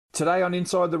Today on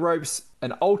Inside the Ropes,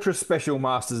 an ultra special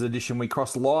Masters edition. We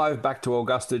cross live back to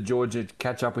Augusta, Georgia to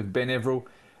catch up with Ben Everill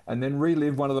and then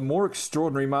relive one of the more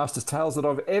extraordinary Masters tales that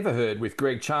I've ever heard with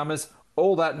Greg Chalmers.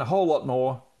 All that and a whole lot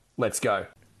more. Let's go.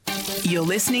 You're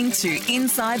listening to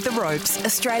Inside the Ropes,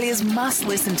 Australia's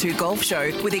must-listen-to golf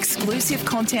show with exclusive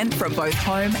content from both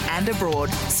home and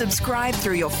abroad. Subscribe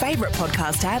through your favourite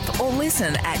podcast app or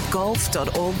listen at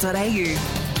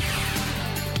golf.org.au.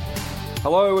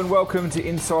 Hello and welcome to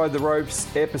Inside the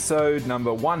Ropes, episode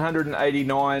number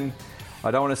 189.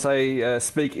 I don't want to say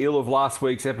speak ill of last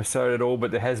week's episode at all, but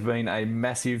there has been a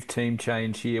massive team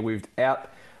change here. We've out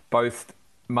both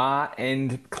Ma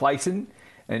and Clayton,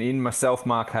 and in myself,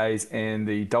 Mark Hayes, and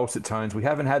the dulcet tones. We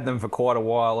haven't had them for quite a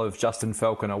while of Justin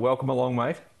Falconer. Welcome along,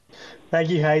 mate.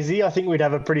 Thank you, Hazy. I think we'd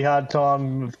have a pretty hard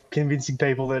time convincing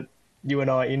people that you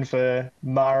and I in for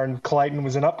Ma and Clayton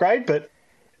was an upgrade, but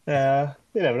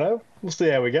you never know. We'll see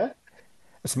how we go.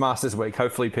 It's Masters Week.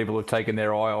 Hopefully people have taken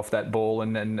their eye off that ball,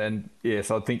 and yes,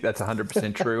 I think that's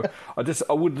 100% true.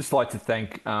 I would just like to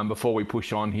thank, before we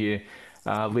push on here,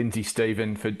 Lindsay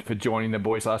Stephen for joining the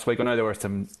boys last week. I know there were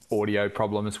some audio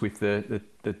problems with the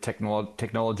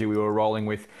technology we were rolling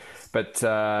with, but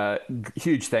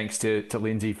huge thanks to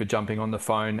Lindsay for jumping on the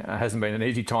phone. It hasn't been an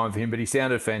easy time for him, but he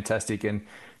sounded fantastic and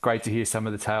great to hear some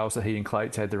of the tales that he and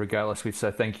Clayton had to regale us with, so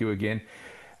thank you again.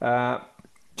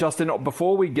 Justin,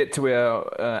 before we get to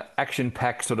our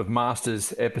action-packed sort of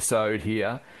Masters episode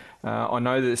here, I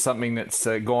know there's something that's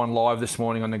gone live this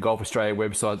morning on the Golf Australia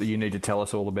website that you need to tell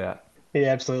us all about. Yeah,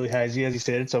 absolutely, Hazy. As you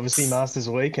said, it's obviously Masters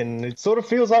Week, and it sort of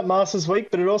feels like Masters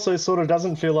Week, but it also sort of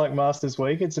doesn't feel like Masters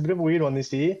Week. It's a bit of a weird one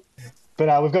this year.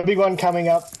 But we've got a big one coming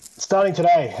up starting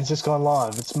today. It's just gone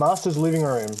live. It's Masters Living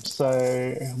Room.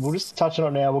 So we'll just touch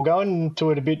on it now. We'll go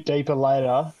into it a bit deeper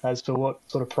later as for what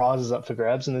sort of prizes up for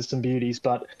grabs, and there's some beauties.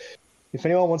 But if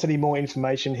anyone wants any more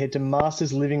information, head to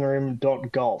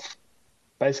mastersliving.room.golf.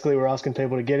 Basically, we're asking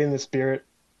people to get in the spirit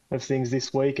of things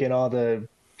this week and either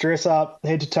dress up,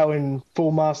 head to toe in full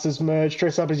Masters merch,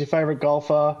 dress up as your favourite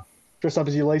golfer, dress up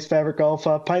as your least favourite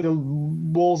golfer, paint the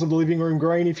walls of the living room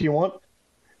green if you want.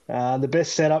 The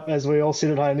best setup as we all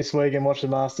sit at home this week and watch the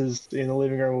Masters in the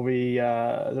living room will be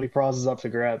there'll be prizes up for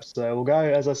grabs. So we'll go,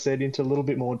 as I said, into a little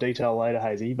bit more detail later,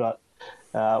 Hazy, but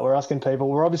we're asking people.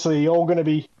 We're obviously all going to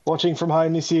be watching from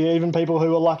home this year. Even people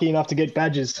who are lucky enough to get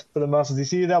badges for the Masters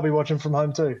this year, they'll be watching from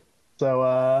home too.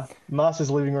 So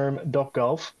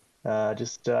mastersliving.room.golf.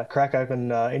 Just crack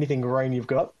open anything green you've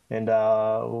got, and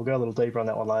we'll go a little deeper on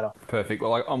that one later. Perfect.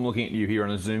 Well, I'm looking at you here on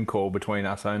a Zoom call between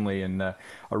us only, and I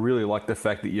really like the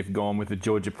fact that you've gone with the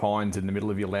Georgia pines in the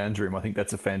middle of your lounge room. I think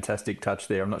that's a fantastic touch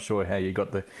there. I'm not sure how you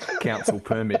got the council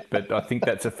permit, but I think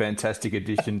that's a fantastic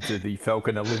addition to the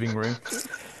Falconer living room.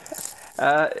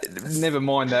 Never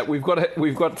mind that. We've got.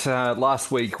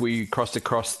 Last week we crossed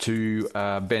across to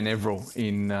Ben Everill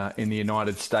in the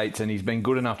United States, and he's been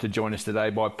good enough to join us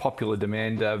today by popular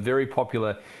demand. A very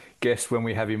popular guest when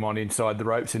we have him on Inside the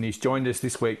Ropes, and he's joined us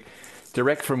this week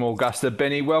direct from Augusta.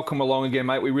 Benny, welcome along again,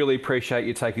 mate. We really appreciate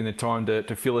you taking the time to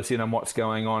fill us in on what's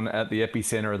going on at the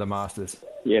epicenter of the Masters.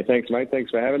 Yeah, thanks, mate. Thanks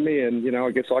for having me. And,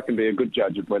 I guess I can be a good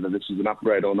judge of whether this is an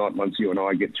upgrade or not once you and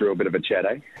I get through a bit of a chat,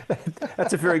 eh?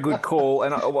 That's a very good call.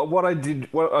 And what I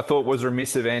thought was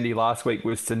remiss of Andy last week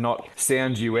was to not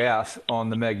sound you out on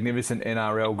the magnificent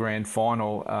NRL Grand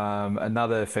Final.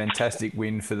 Another fantastic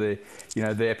win for the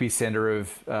epicenter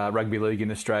of rugby league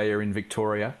in Australia in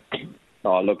Victoria.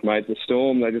 Oh, look, mate, the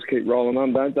Storm, they just keep rolling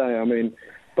on, don't they? I mean,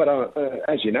 but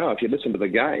as you know, if you listen to the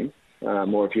game,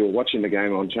 or if you were watching the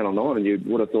game on Channel 9, and you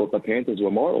would have thought the Panthers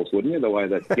were morals, wouldn't you, the way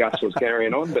that Gus was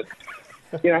carrying on. But,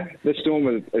 the Storm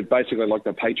is basically like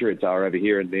the Patriots are over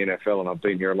here in the NFL, and I've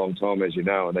been here a long time, as you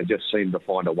know, and they just seem to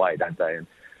find a way, don't they? And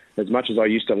as much as I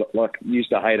used to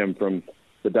hate them from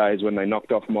the days when they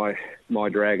knocked off my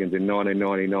Dragons in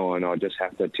 1999, I just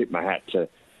have to tip my hat to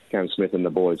Cam Smith and the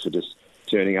boys for just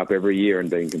turning up every year and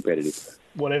being competitive.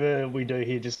 Whatever we do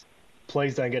here, just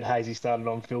please don't get Hazy started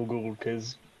on Phil Gould,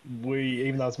 because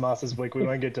even though it's Masters Week, we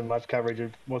won't get to much coverage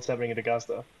of what's happening at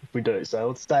Augusta if we do. So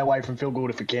let's stay away from Phil Gould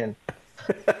if we can.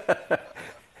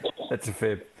 That's a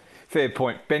fair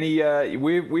point. Benny,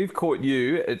 we've caught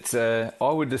you. It's I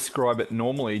would describe it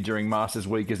normally during Masters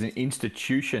Week as an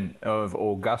institution of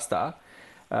Augusta.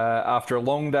 After a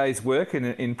long day's work and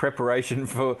in preparation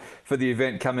for the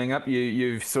event coming up,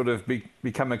 you've sort of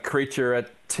become a creature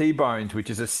at T-Bones, which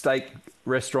is a steak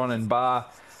restaurant and bar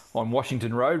on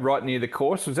Washington Road, right near the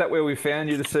course. Was that where we found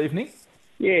you this evening?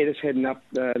 Yeah, just heading up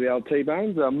the old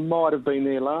T-Bones. I might have been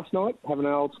there last night, having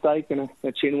an old steak and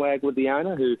a chin wag with the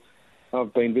owner, who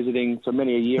I've been visiting for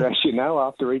many a year, as you know,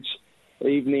 after each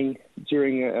evening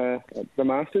during the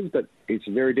Masters, but it's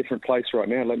a very different place right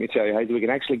now. Let me tell you, Hazy, we can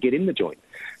actually get in the joint.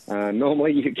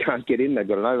 Normally you can't get in. They've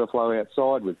got an overflow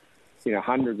outside with,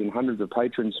 hundreds and hundreds of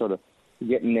patrons sort of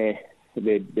getting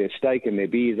their steak and their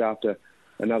beers after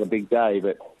another big day.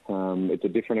 But it's a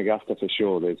different Augusta for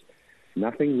sure. There's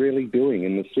nothing really doing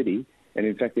in the city. And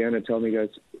in fact, the owner told me, he goes,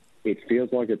 it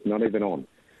feels like it's not even on.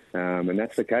 And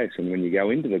that's the case. And when you go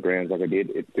into the grounds like I did,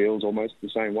 it feels almost the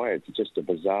same way. It's just a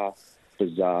bizarre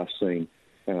scene.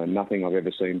 Nothing I've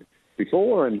ever seen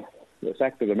before. And the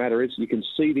fact of the matter is you can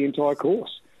see the entire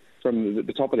course from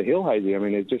the top of the hill, Hazy. I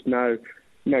mean, there's just no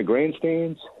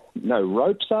grandstands, no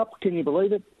ropes up. Can you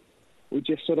believe it? We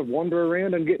just sort of wander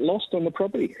around and get lost on the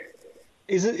property.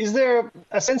 Is there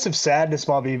a sense of sadness,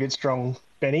 might be a bit strong,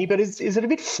 Benny, but is it a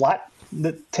bit flat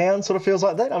that town sort of feels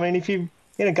like that? I mean, if you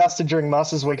in Augusta during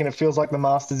Masters week and it feels like the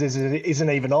Masters isn't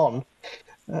even on,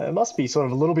 it must be sort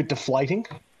of a little bit deflating.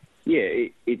 Yeah,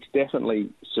 it's definitely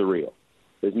surreal.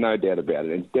 There's no doubt about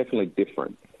it. It's definitely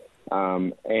different.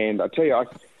 And I tell you, I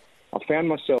found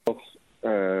myself,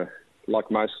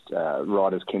 like most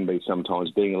riders can be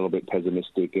sometimes, being a little bit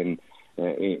pessimistic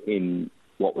in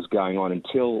what was going on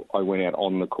until I went out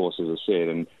on the course, as I said,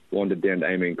 and wandered down to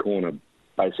Amen Corner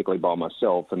basically by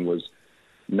myself and was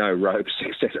no ropes,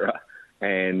 etc.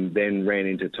 And then ran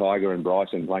into Tiger and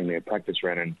Bryson playing their practice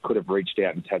round and could have reached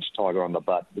out and touched Tiger on the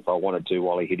butt if I wanted to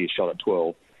while he hit his shot at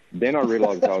 12. Then I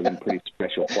realised I was in a pretty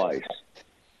special place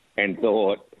and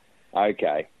thought,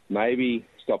 okay, maybe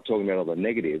stop talking about all the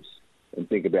negatives and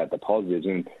think about the positives.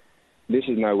 And this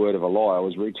is no word of a lie. I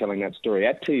was retelling that story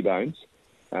at T-Bones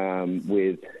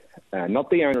with not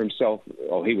the owner himself.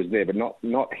 Oh, he was there, but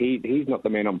he's not the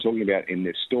man I'm talking about in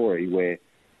this story, where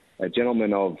a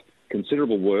gentleman of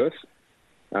considerable worth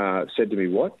said to me,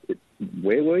 "What?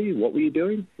 Where were you? What were you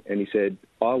doing?" And he said,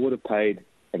 "I would have paid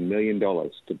 $1 million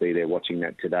to be there watching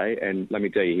that today." And let me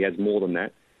tell you, he has more than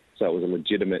that. So it was a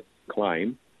legitimate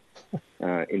claim.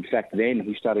 In fact, then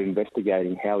he started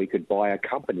investigating how he could buy a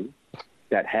company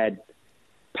that had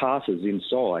passes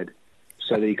inside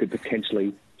so that he could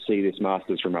potentially see this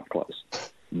Masters from up close.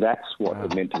 That's what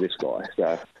it meant to this guy.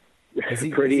 So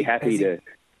pretty happy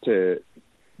to...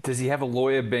 Does he have a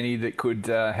lawyer, Benny, that could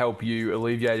help you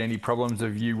alleviate any problems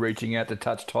of you reaching out to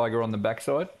touch Tiger on the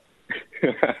backside?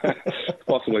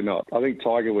 Possibly not. I think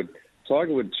Tiger would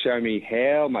show me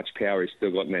how much power he's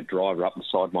still got in that driver up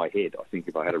beside my head, I think,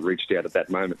 if I had reached out at that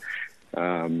moment.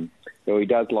 Though he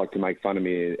does like to make fun of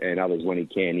me and others when he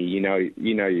can. You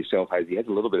know yourself, Hayes, he has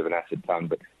a little bit of an acid tongue,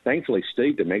 but thankfully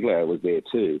Steve DeMeglio was there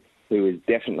too, who is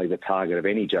definitely the target of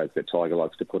any joke that Tiger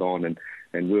likes to put on,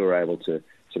 and we were able to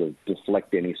sort of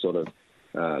deflect any sort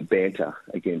of banter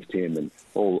against him. And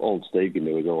all Steve can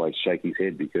do is always shake his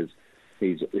head because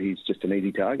he's just an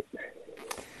easy target.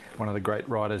 One of the great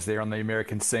riders there on the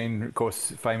American scene, of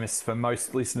course, famous for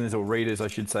most listeners or readers, I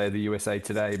should say, of the USA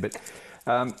Today. But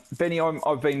Benny,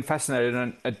 I've been fascinated,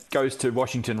 and it goes to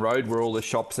Washington Road, where all the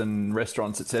shops and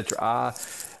restaurants, etc., are.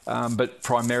 But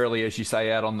primarily, as you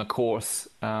say, out on the course,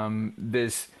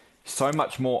 there's so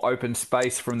much more open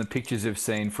space from the pictures I've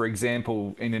seen. For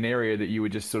example, in an area that you were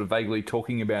just sort of vaguely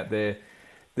talking about there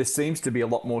seems to be a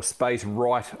lot more space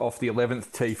right off the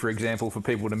 11th tee, for example, for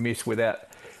people to miss without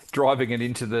driving it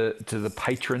into the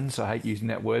patrons. I hate using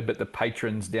that word, but the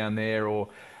patrons down there, or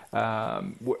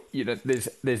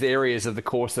there's areas of the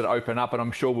course that open up, and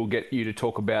I'm sure we'll get you to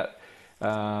talk about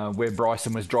where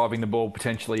Bryson was driving the ball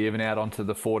potentially even out onto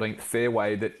the 14th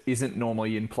fairway that isn't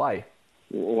normally in play.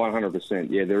 100%.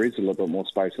 Yeah, there is a little bit more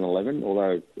space in 11,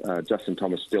 although Justin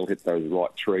Thomas still hit those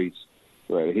right trees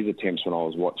for his attempts when I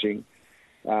was watching.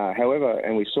 However,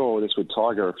 and we saw this with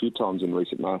Tiger a few times in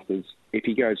recent Masters, if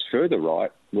he goes further right,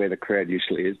 where the crowd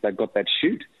usually is, they've got that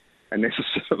chute. And there's a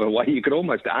sort of a way you could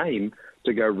almost aim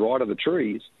to go right of the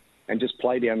trees and just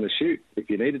play down the chute if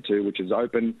you needed to, which is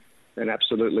open and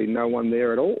absolutely no one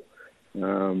there at all.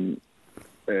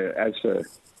 As for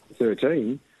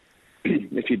 13,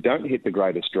 if you don't hit the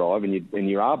greatest drive and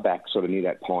you are back sort of near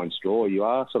that pine straw, you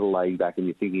are sort of laying back and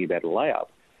you're thinking about a layup,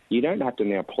 you don't have to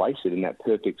now place it in that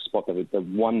perfect spot, the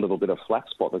one little bit of flat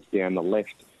spot that's down the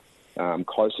left,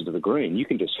 closer to the green. You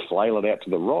can just flail it out to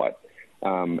the right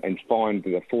and find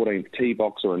the 14th tee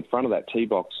box, or in front of that tee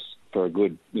box for a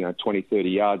good 20, 30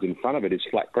 yards in front of it is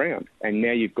flat ground. And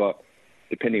now you've got,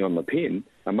 depending on the pin,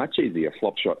 a much easier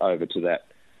flop shot over to that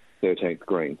 13th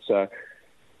green. So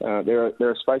there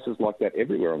are spaces like that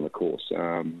everywhere on the course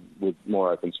with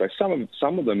more open space.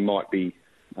 Some of them might be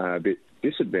a bit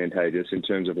disadvantageous in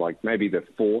terms of like maybe the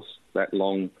fourth, that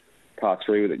long par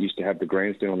 3 that used to have the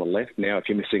grandstand on the left. Now, if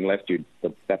you're missing left,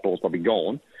 that ball's probably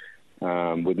gone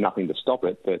with nothing to stop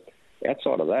it. But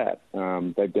outside of that,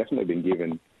 they've definitely been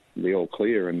given the all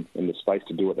clear and the space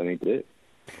to do what they need to do.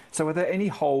 So are there any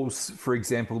holes, for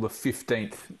example, the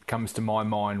 15th comes to my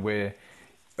mind, where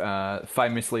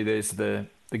famously there's the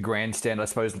grandstand, I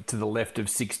suppose, to the left of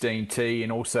 16T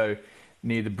and also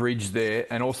near the bridge there,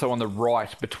 and also on the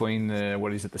right between the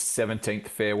 17th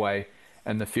fairway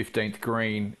and the 15th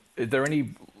green. Are there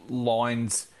any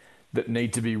lines that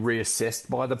need to be reassessed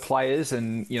by the players,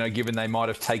 and given they might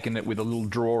have taken it with a little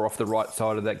draw off the right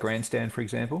side of that grandstand, for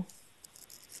example?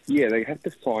 Yeah, they have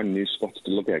to find new spots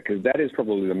to look at, because that is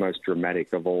probably the most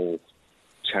dramatic of all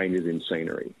changes in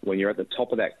scenery. When you're at the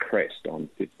top of that crest on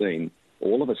 15,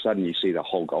 all of a sudden you see the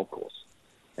whole golf course.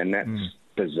 And that's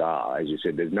bizarre, as you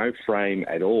said. There's no frame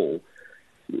at all.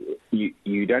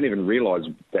 You don't even realise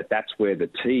that that's where the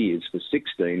tee is for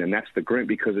 16, and that's the green,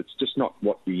 because it's just not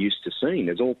what you're used to seeing.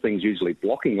 There's all things usually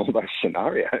blocking all those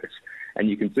scenarios. And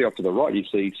you can see off to the right, you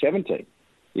see 17,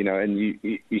 and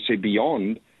you see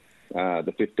beyond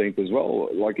the 15th as well.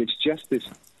 Like, it's just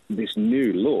this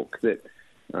new look that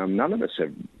none of us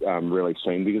have really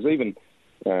seen, because even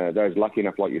those lucky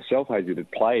enough like yourself, Hazy,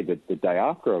 that played the day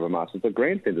after of a Masters, the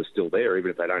grandstands are still there,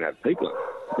 even if they don't have people in.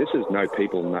 This is no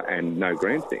people and no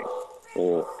grandstand.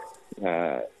 So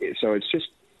it's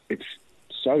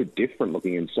so different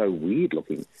looking and so weird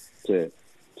looking to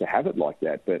have it like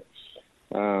that. But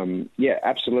yeah,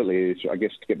 absolutely. I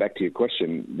guess to get back to your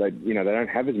question, they don't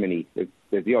have as many.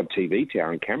 There's the odd TV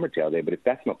tower and camera tower there, but if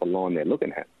that's not the line they're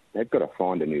looking at, they've got to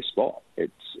find a new spot.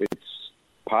 It's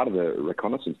part of the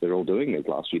reconnaissance they're all doing these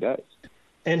last few days.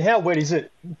 And how wet is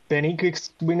it, Benny?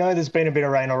 Because we know there's been a bit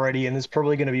of rain already, and there's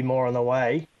probably going to be more on the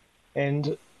way.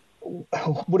 And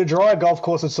would a drier golf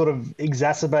course have sort of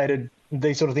exacerbated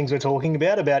these sort of things we're talking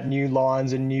about new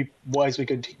lines and new ways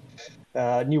that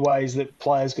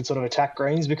players could sort of attack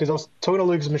greens? Because I was talking to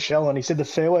Lucas Michelle, and he said the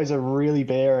fairways are really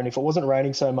bare, and if it wasn't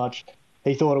raining so much,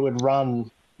 he thought it would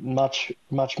run much,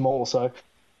 much more. So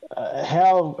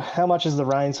how much has the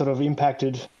rain sort of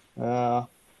impacted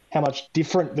how much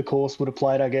different the course would have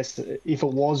played, I guess, if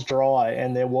it was dry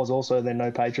and there was also then no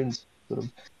patrons sort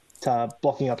of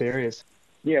blocking up areas?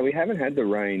 Yeah, we haven't had the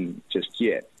rain just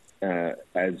yet,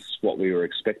 as what we were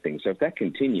expecting. So if that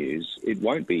continues, it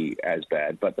won't be as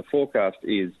bad. But the forecast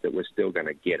is that we're still going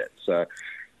to get it. So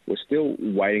we're still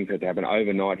waiting for it to happen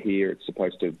overnight here. It's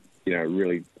supposed to,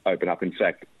 really open up. In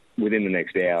fact, within the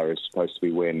next hour is supposed to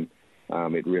be when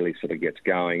it really sort of gets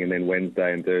going. And then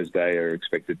Wednesday and Thursday are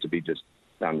expected to be just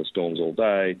thunderstorms all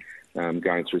day,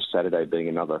 going through Saturday being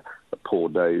another poor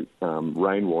day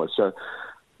rain-wise. So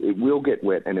it will get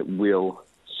wet and it will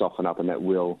soften up, and that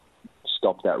will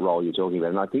stop that roll you're talking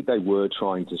about. And I think they were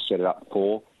trying to set it up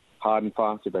for hard and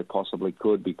fast if they possibly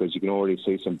could, because you can already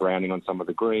see some browning on some of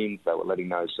the greens. They were letting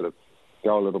those sort of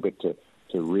go a little bit to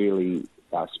really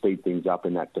speed things up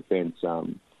in that defence,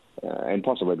 and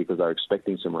possibly because they're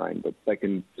expecting some rain. But they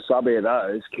can sub-air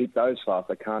those, keep those fast.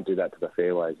 They can't do that to the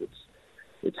fairways.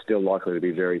 It's still likely to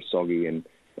be very soggy and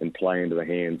play into the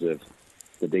hands of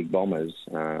the big bombers.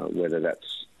 Whether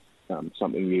that's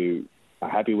something you are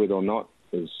happy with or not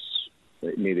is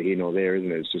neither here nor there,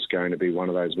 isn't it? It's just going to be one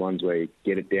of those ones where you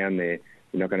get it down there,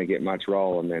 you're not going to get much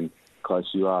roll, and then closer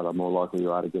you are, the more likely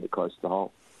you are to get it close to the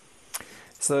hole.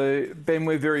 So, Ben,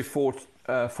 we're very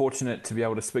fortunate to be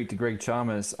able to speak to Greg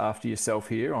Chalmers after yourself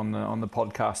here on the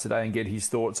podcast today and get his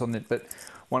thoughts on it. But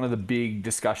one of the big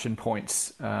discussion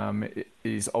points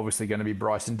is obviously going to be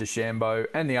Bryson DeChambeau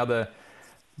and the other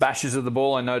bashes of the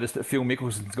ball. I noticed that Phil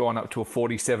Mickelson's gone up to a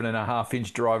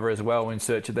 47.5-inch driver as well in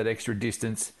search of that extra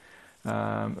distance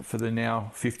for the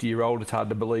now 50-year-old. It's hard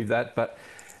to believe that. But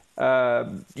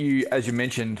you, as you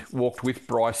mentioned, walked with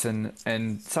Bryson,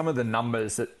 and some of the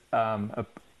numbers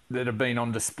that have been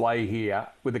on display here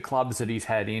with the clubs that he's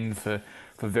had in for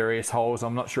various holes.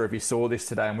 I'm not sure if you saw this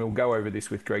today, and we'll go over this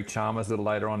with Greg Chalmers a little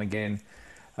later on again.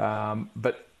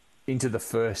 But into the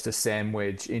first, a sand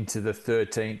wedge, into the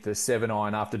 13th, a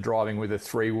 7-iron after driving with a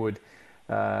 3-wood.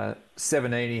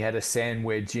 17, he had a sand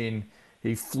wedge in.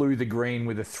 He flew the green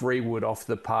with a 3-wood off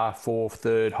the par 4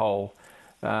 third hole.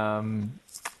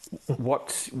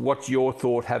 What's your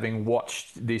thought, having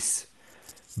watched this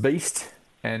beast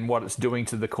and what it's doing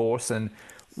to the course, and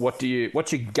what's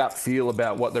your gut feel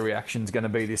about what the reaction's going to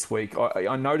be this week?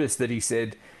 I noticed that he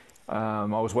said, I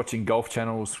was watching Golf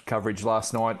Channel's coverage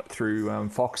last night through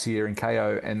Fox here in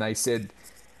KO, and they said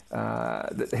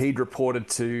that he'd reported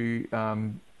to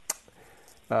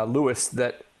Lewis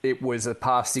that it was a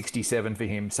par 67 for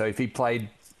him. So if he played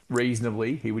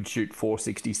reasonably, he would shoot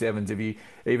 467s.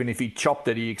 Even if he chopped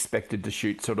it, he expected to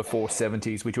shoot sort of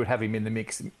 470s, which would have him in the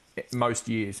mix most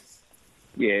years.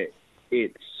 Yeah,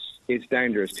 it's it's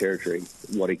dangerous territory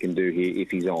what he can do here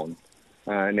if he's on.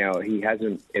 Now, he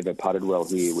hasn't ever putted well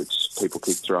here, which people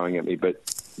keep throwing at me, but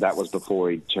that was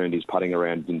before he turned his putting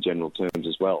around in general terms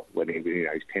as well. When he,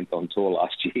 he's 10th on tour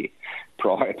last year.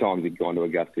 Prior times he'd gone to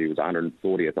Augusta, he was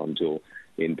 140th on tour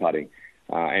in putting.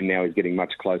 And now he's getting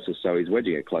much closer, so he's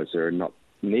wedging it closer and not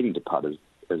needing to putt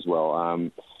as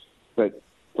well. But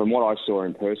from what I saw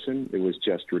in person, it was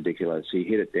just ridiculous. He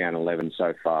hit it down 11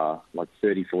 so far, like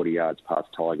 30, 40 yards past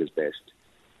Tiger's best,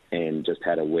 and just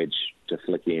had a wedge to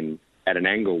flick in at an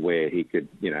angle where he could,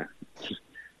 just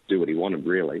do what he wanted,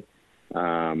 really,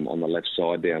 on the left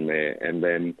side down there. And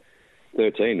then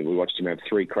 13, we watched him have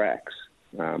 3 cracks,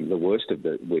 the worst of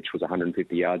which was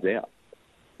 150 yards out.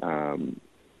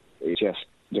 It just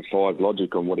defies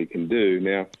logic on what he can do.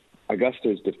 Now,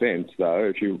 Augusta's defence, though,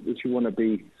 if you want to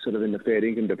be sort of in the fair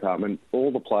income department,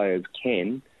 all the players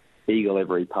can eagle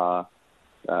every par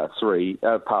 5,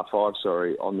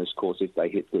 on this course if they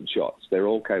hit good shots. They're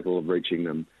all capable of reaching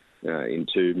them in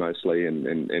 2 mostly, and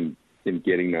in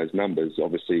getting those numbers.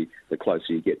 Obviously, the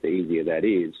closer you get, the easier that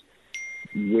is.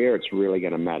 Where it's really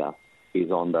going to matter is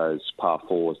on those par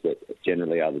 4s that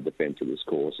generally are the defence of this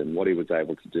course. And what he was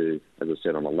able to do, as I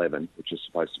said, on 11, which is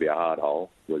supposed to be a hard hole,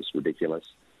 was ridiculous.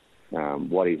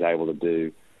 What he's able to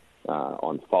do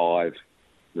on 5,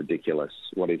 ridiculous.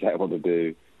 What he's able to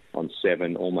do on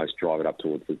 7, almost drive it up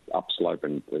towards the upslope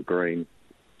and the green,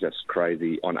 just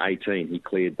crazy. On 18, he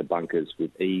cleared the bunkers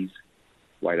with ease,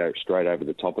 straight over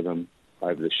the top of them,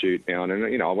 over the chute. Now,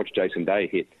 and I watched Jason Day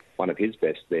hit one of his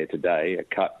best there today,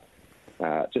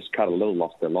 just cut a little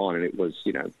off the line, and it was,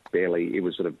 barely, it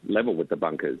was sort of level with the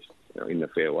bunkers in the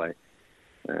fairway.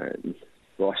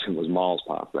 Bryson was miles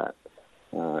past that.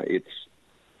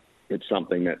 It's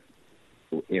something that,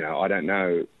 I don't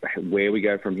know where we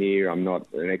go from here. I'm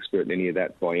not an expert in any of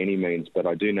that by any means, but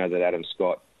I do know that Adam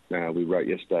Scott, we wrote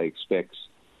yesterday, expects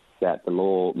that the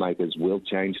lawmakers will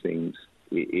change things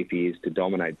if he is to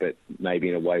dominate, but maybe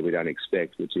in a way we don't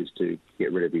expect, which is to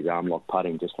get rid of his arm lock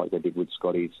putting, just like they did with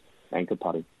Scotty's anchor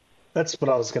putting. That's what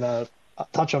I was going to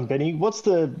touch on, Benny. What's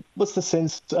the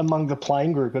sense among the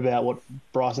playing group about what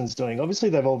Bryson's doing? Obviously,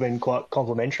 they've all been quite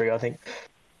complimentary, I think,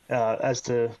 as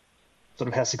to sort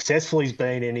of how successful he's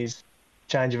been in his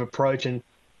change of approach. And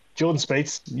Jordan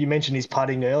Spieth, you mentioned his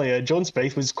putting earlier. Jordan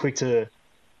Spieth was quick to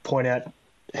point out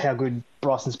how good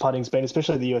Bryson's putting's been,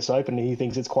 especially at the US Open. He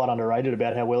thinks it's quite underrated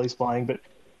about how well he's playing. But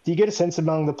do you get a sense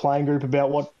among the playing group about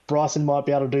what Bryson might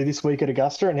be able to do this week at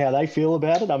Augusta and how they feel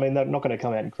about it? I mean, they're not going to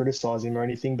come out and criticise him or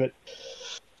anything, but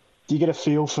do you get a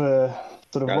feel for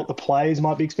sort of what the players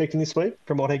might be expecting this week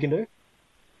from what he can do?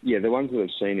 Yeah, the ones that have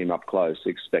seen him up close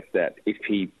expect that if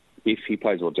he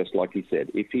plays well, just like he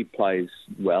said, if he plays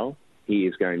well, he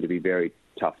is going to be very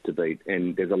tough to beat.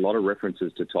 And there's a lot of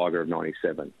references to Tiger of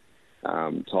 97.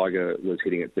 Tiger was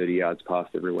hitting at 30 yards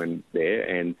past everyone there,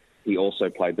 and he also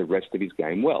played the rest of his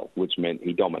game well, which meant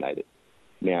he dominated.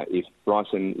 Now, if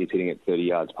Bryson is hitting at 30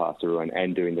 yards past everyone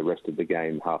and doing the rest of the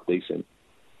game half decent,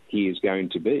 he is going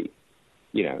to be,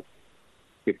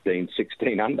 15,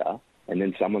 16 under, and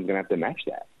then someone's going to have to match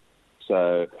that.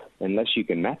 So unless you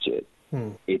can match it,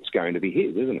 it's going to be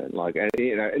his, isn't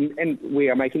it? And we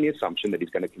are making the assumption that he's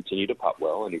going to continue to putt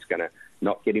well, and he's going to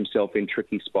not get himself in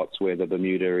tricky spots where the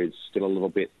Bermuda is still a little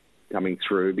bit coming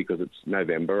through because it's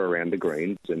November around the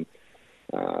greens. And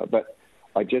but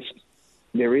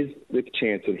there is the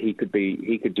chance that he could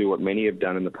do what many have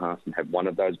done in the past and have one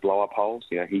of those blow up holes.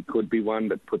 He could be one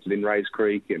that puts it in Rays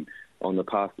Creek and on the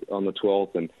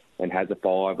 12th and has a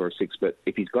 5 or a 6. But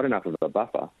if he's got enough of a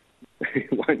buffer, it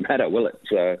won't matter, will it?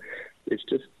 So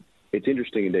it's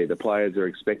interesting indeed. The players are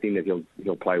expecting that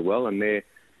he'll play well, and they're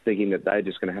thinking that they're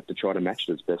just going to have to try to match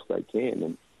it as best they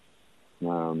can.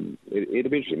 And it'll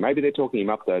be interesting. Maybe they're talking him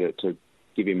up though to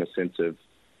give him a sense of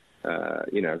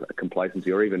a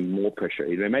complacency or even more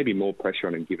pressure. There may be more pressure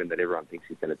on him given that everyone thinks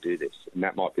he's going to do this, and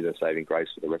that might be the saving grace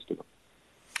for the rest of them.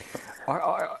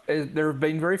 There have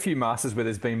been very few Masters where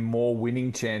there's been more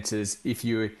winning chances if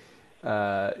you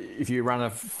run a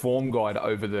form guide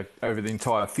over the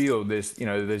entire field. There's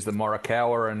the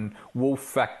Morikawa and Wolf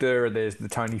factor. There's the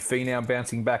Tony Finau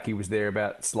bouncing back. He was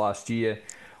thereabouts last year.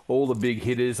 All the big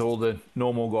hitters, all the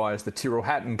normal guys, the Tyrrell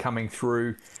Hatton coming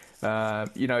through.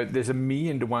 There's a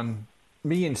million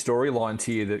storylines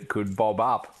here that could bob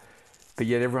up, but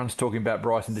yet everyone's talking about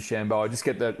Bryson DeChambeau. I just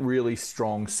get that really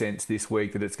strong sense this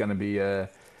week that it's going to be a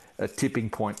tipping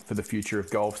point for the future of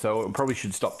golf. So I probably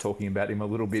should stop talking about him a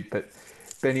little bit. But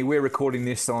Benny, we're recording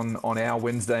this on our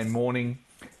Wednesday morning.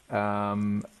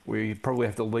 We probably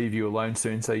have to leave you alone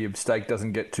soon so your steak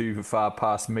doesn't get too far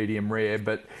past medium rare.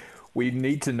 But we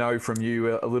need to know from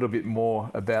you a little bit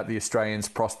more about the Australians'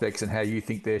 prospects and how you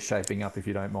think they're shaping up, if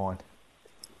you don't mind.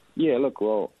 Yeah, look,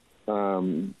 well,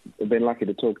 I've been lucky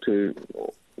to talk to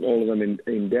all of them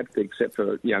in depth, except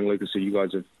for young Lucas, who you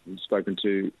guys have spoken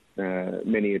to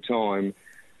many a time.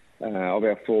 Of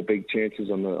our 4 big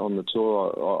chances on the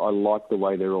tour, I like the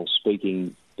way they're all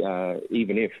speaking,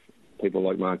 even if people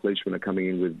like Mark Leishman are coming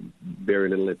in with very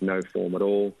little, if no form at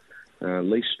all.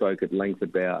 Leish spoke at length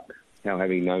about how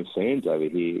having no fans over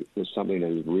here was something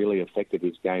that has really affected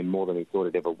his game more than he thought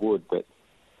it ever would. But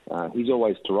he's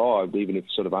always thrived, even if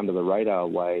sort of under the radar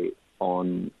way,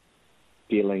 on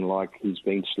feeling like he's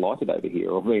been slighted over here,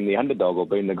 or being the underdog, or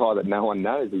being the guy that no one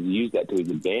knows. He's used that to his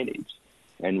advantage.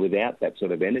 And without that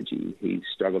sort of energy, he's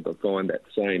struggled to find that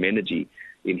same energy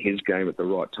in his game at the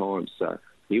right time. So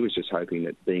he was just hoping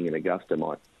that being in Augusta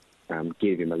might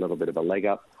give him a little bit of a leg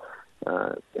up.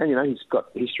 And, you know, he's got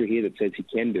history here that says he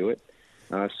can do it.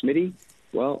 Smitty,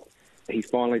 well, he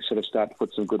finally sort of started to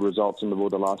put some good results on the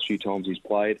board the last few times he's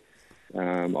played.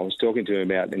 I was talking to him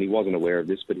about, and he wasn't aware of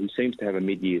this, but he seems to have a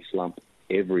mid-year slump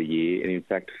every year. And in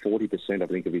fact, 40%, I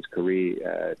think, of his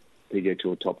career PGA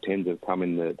Tour top 10s have come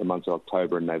in the months of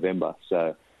October and November.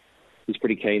 So he's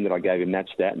pretty keen that I gave him that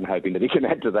stat and hoping that he can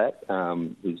add to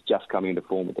that. He's just coming into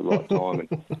form at the right time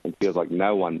and feels like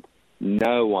no one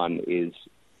is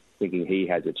thinking he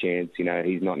has a chance. You know,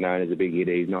 he's not known as a big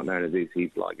hitter. He's not known as this.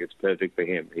 He's like, it's perfect for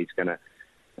him. He's going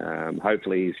to,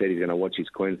 hopefully he said he's going to watch his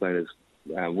Queenslanders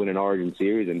win an Origin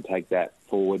series and take that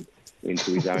forward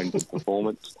into his own good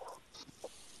performance.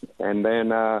 And then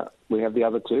we have the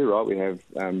other 2, right? We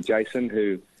have Jason,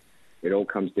 who it all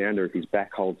comes down to if his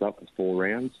back holds up for 4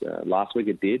 rounds. Last week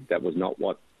it did. That was not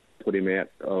what put him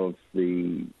out of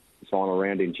the final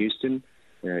round in Houston.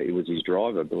 It was his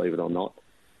driver, believe it or not,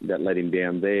 that let him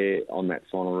down there on that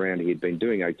final round. He had been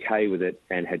doing okay with it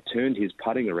and had turned his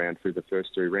putting around through the first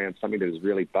 3 rounds, something that has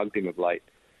really bugged him of late.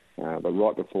 But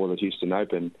right before the Houston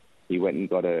Open, he went and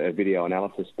got a video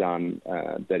analysis done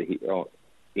that he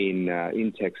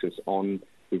in Texas on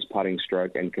his putting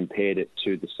stroke and compared it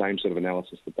to the same sort of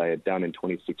analysis that they had done in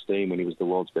 2016 when he was the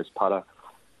world's best putter.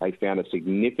 They found a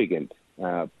significant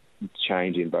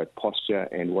change in both posture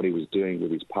and what he was doing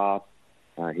with his path.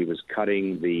 He was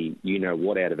cutting the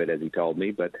you-know-what out of it, as he told me,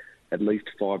 but at least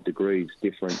 5 degrees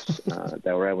difference.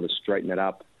 They were able to straighten it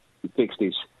up. He fixed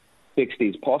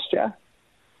his posture.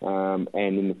 And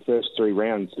in the first 3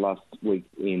 rounds last week,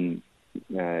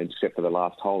 except for the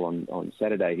last hole on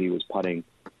Saturday, he was putting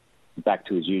back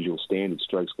to his usual standard,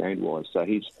 strokes gained-wise. So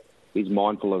he's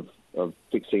mindful of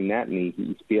fixing that, and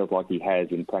he feels like he has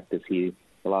in practice here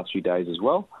the last few days as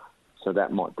well. So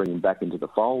that might bring him back into the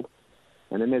fold.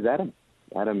 And then there's Adam.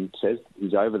 Adam says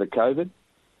he's over the COVID.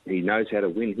 He knows how to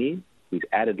win here. He's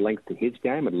added length to his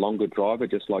game, a longer driver,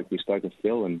 just like we spoke of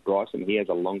Phil and Bryson. He has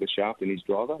a longer shaft in his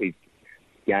driver. He's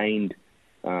gained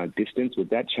distance with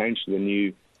that change to the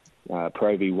new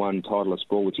Pro V1 Titleist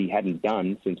ball, which he hadn't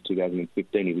done since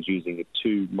 2015. He was using a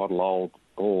 2 model old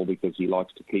ball because he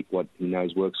likes to keep what he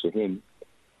knows works for him.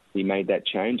 He made that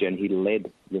change and he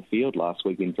led the field last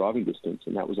week in driving distance,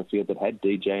 and that was a field that had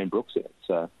DJ and Brooks in it.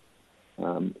 So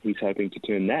he's hoping to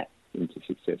turn that into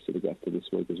success at Augusta this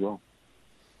week as well.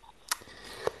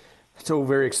 It's all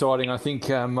very exciting. I think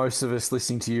most of us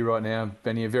listening to you right now,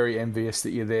 Benny, are very envious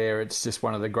that you're there. It's just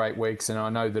one of the great weeks, and I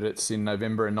know that it's in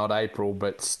November and not April,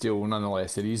 but still,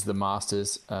 nonetheless, it is the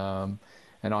Masters. And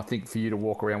I think for you to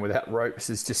walk around without ropes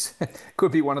is just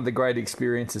could be one of the great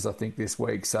experiences, I think, this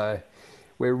week. So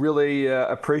we're really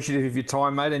appreciative of your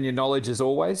time, mate, and your knowledge as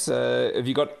always. Have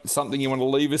you got something you want to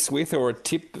leave us with, or a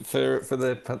tip for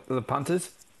the punters?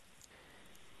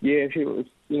 Yeah,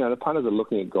 the punters are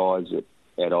looking at guys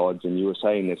at odds, and you were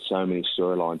saying there's so many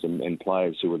storylines and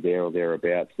players who are there or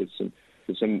thereabouts. There's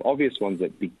some obvious ones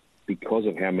that because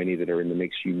of how many that are in the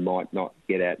mix, you might not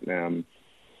get at.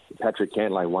 Patrick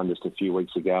Cantlay won just a few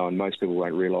weeks ago, and most people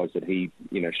won't realise that he,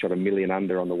 shot a million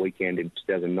under on the weekend in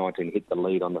 2019, hit the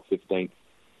lead on the 15th,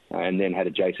 and then had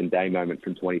a Jason Day moment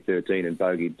from 2013 and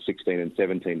bogeyed 16 and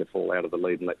 17 to fall out of the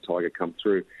lead and let Tiger come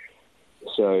through.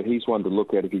 So he's one to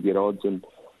look at if you get odds. And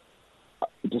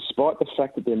despite the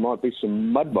fact that there might be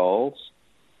some mud bowls,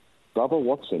 Bubba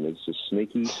Watson is a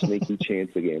sneaky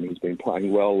chance again. He's been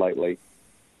playing well lately.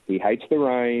 He hates the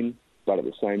rain, but at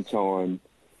the same time,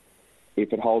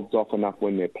 if it holds off enough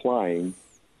when they're playing,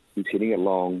 he's hitting it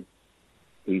long.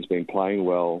 He's been playing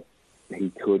well. He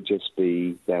could just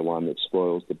be that one that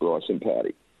spoils the Bryson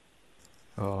party.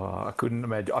 Oh, I couldn't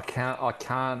imagine. I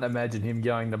can't imagine him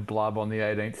going to blub on the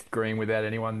 18th green without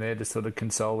anyone there to sort of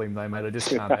console him, though, mate. I just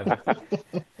can't have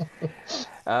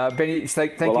it. Benny,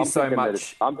 thank you so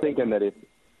much. I'm thinking that if...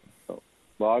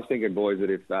 Well, I was thinking, boys, that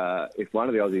if one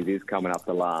of the Aussies is coming up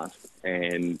the last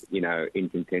and, in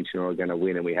contention or are going to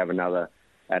win, and we have another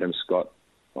Adam Scott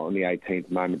on the 18th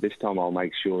moment, this time I'll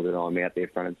make sure that I'm out there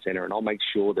front and centre, and I'll make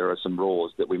sure there are some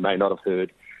roars that we may not have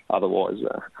heard otherwise.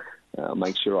 I'll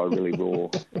make sure I really roar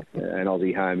an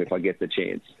Aussie home if I get the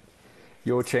chance.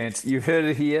 Your chance. You've heard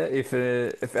it here.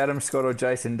 If Adam Scott or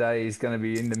Jason Day is going to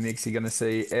be in the mix, you're going to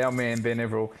see our man Ben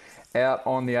Everill out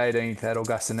on the 18th at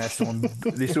Augusta National.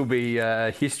 This will be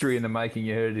history in the making.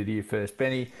 You heard it here first.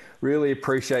 Benny, really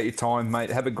appreciate your time, mate.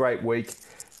 Have a great week.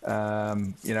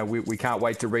 We can't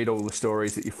wait to read all the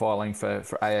stories that you're filing for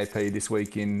AAP this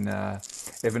week in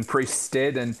Evan Priest's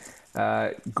stead. And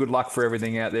good luck for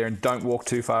everything out there. And don't walk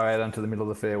too far out onto the middle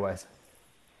of the fairways.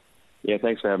 Yeah,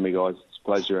 thanks for having me, guys. It's a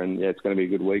pleasure. And it's going to be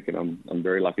a good week. And I'm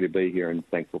very lucky to be here and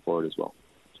thankful for it as well.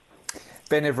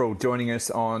 Ben Everill joining us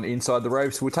on Inside the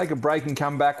Ropes. We'll take a break and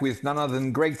come back with none other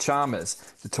than Greg Chalmers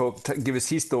to give us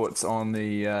his thoughts on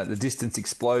the distance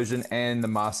explosion and the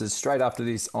Masters straight after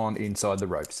this on Inside the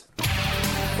Ropes.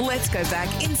 Let's go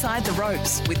back inside the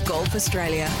ropes with Golf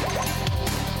Australia.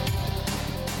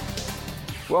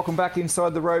 Welcome back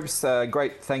Inside the Ropes.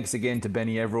 Great thanks again to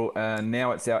Benny Everill.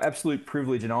 Now it's our absolute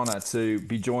privilege and honour to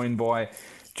be joined by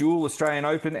dual Australian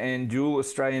Open and dual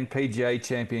Australian PGA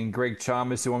champion Greg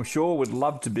Chalmers, who I'm sure would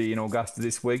love to be in Augusta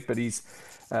this week, but he's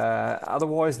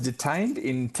otherwise detained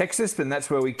in Texas, and that's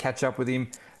where we catch up with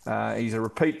him. He's a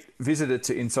repeat visitor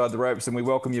to Inside the Ropes, and we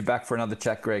welcome you back for another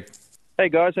chat, Greg. Hey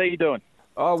guys, how you doing?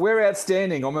 Oh, we're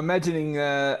outstanding. I'm imagining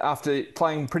after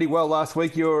playing pretty well last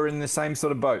week, you're in the same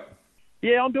sort of boat.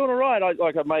 Yeah, I'm doing all right. I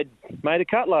made a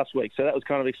cut last week, so that was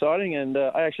kind of exciting, and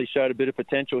I actually showed a bit of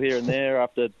potential here and there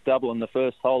after doubling the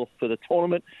first hole for the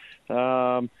tournament.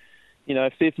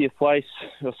 50th place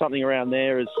or something around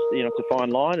there is, it's a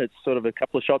fine line. It's sort of a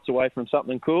couple of shots away from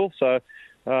something cool. So,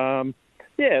 it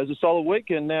was a solid week,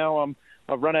 and now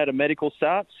I've run out of medical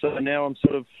starts, so now I'm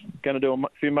sort of going to do a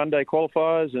few Monday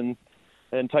qualifiers and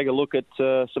take a look at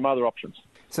some other options.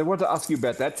 So I want to ask you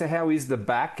about that. So how is the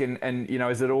back and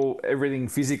is it everything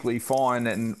physically fine?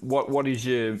 And what is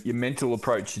your mental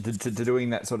approach to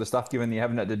doing that sort of stuff, given you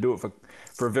haven't had to do it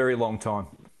for a very long time?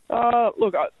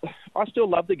 Look, I still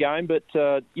love the game, but,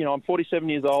 I'm 47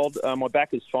 years old. My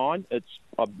back is fine.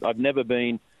 I've never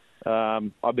been,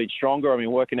 I've been stronger. I've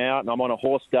been working out, and I'm on a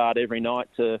horse dart every night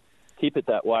to keep it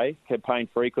that way,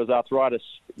 pain-free, because arthritis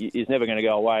is never going to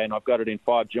go away, and I've got it in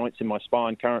 5 joints in my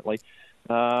spine currently.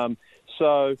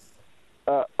 So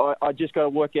I just got to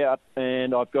work out,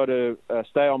 and I've got to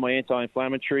stay on my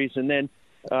anti-inflammatories. And then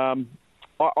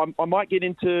I might get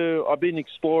into, I've been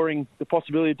exploring the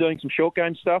possibility of doing some short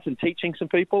game stuff and teaching some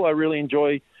people. I really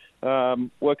enjoy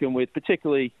working with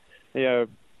particularly,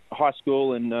 high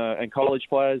school and college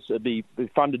players. It'd be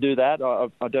fun to do that.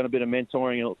 I've done a bit of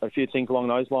mentoring and a few things along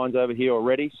those lines over here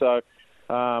already. So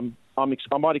I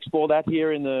might explore that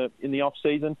here in the off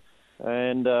season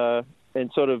and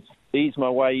sort of ease my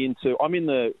way into. I'm in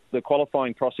the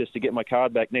qualifying process to get my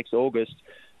card back next August.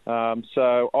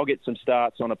 So I'll get some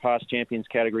starts on a past champions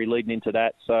category leading into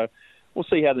that. So we'll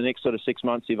see how the next sort of 6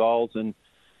 months evolves. And,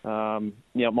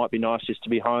 it might be nice just to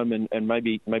be home and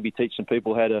maybe teach some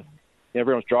people how to,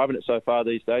 everyone's driving it so far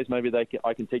these days. Maybe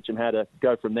I can teach them how to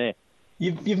go from there.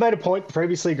 You've made a point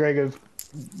previously, Greg, of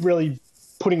really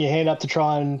putting your hand up to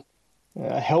try and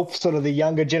help sort of the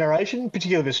younger generation,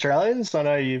 particularly of Australians. I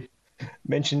know you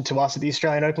mentioned to us at the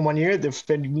Australian Open one year that if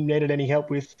you needed any help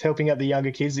with helping out the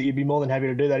younger kids, that you'd be more than happy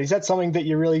to do that. Is that something that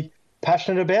you're really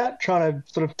passionate about, trying to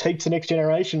sort of teach the next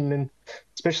generation and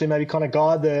especially maybe kind of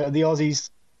guide the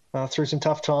Aussies through some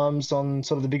tough times on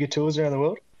sort of the bigger tours around the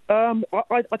world? I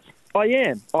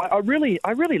am. I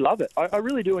really love it. I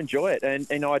really do enjoy it.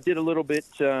 And I did a little bit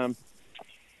I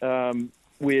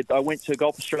went to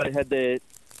Golf Australia, had their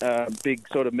big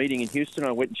sort of meeting in Houston.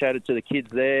 I went and chatted to the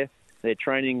kids there. Their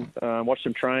training, watched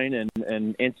them train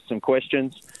and answered some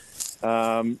questions.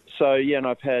 And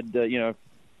I've had,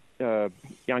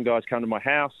 young guys come to my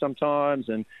house sometimes,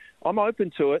 and I'm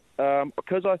open to it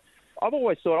because I've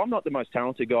always thought I'm not the most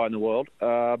talented guy in the world,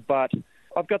 but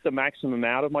I've got the maximum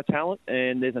out of my talent,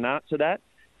 and there's an art to that.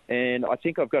 And I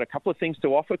think I've got a couple of things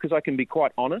to offer because I can be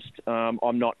quite honest.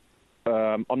 I'm not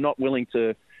willing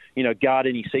to, guard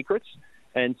any secrets.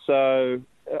 And so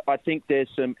I think there's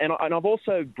some, and I've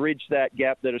also bridged that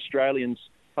gap that Australians,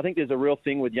 I think there's a real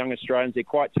thing with young Australians. They're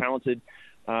quite talented,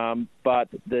 but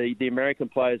the American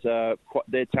players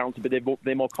they're talented, but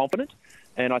they're more confident.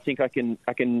 And I think I can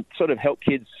sort of help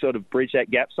kids sort of bridge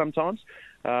that gap sometimes.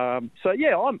 I'm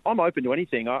open to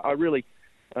anything. I really,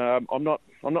 I'm not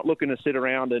looking to sit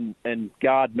around and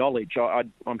guard knowledge.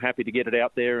 I'm happy to get it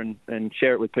out there and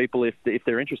share it with people if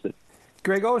they're interested.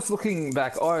 Greg, I was looking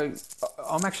back.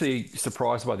 I'm actually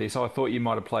surprised by this. I thought you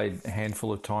might have played a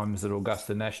handful of times at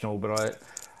Augusta National, but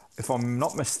if I'm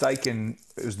not mistaken,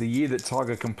 it was the year that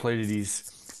Tiger completed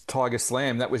his Tiger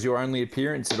Slam. That was your only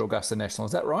appearance at Augusta National.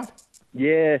 Is that right?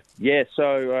 Yeah.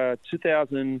 So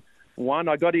 2001,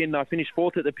 I got in. I finished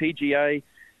fourth at the PGA.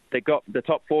 They got the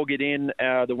top four get in.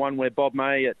 The one where Bob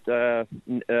May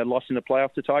lost in the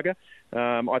playoff to Tiger.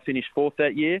 I finished fourth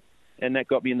that year, and that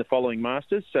got me in the following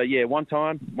Masters. So yeah, one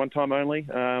time only.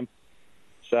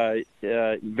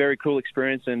 Very cool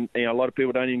experience, and a lot of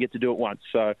people don't even get to do it once.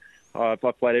 So I've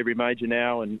played every major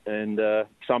now, and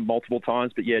some multiple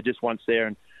times, but yeah, just once there,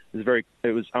 and it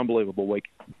was unbelievable week.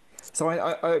 So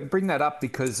I bring that up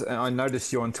because I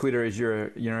noticed you on Twitter as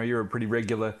you're a pretty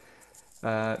regular.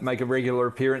 Make a regular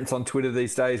appearance on Twitter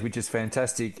these days, which is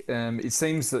fantastic. It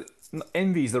seems that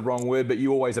envy is the wrong word, but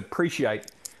you always appreciate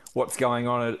what's going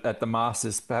on at the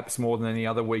Masters, perhaps more than any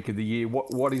other week of the year.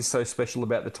 What is so special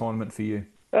about the tournament for you?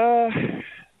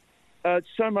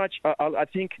 So much. I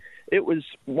think it was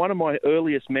one of my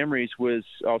earliest memories was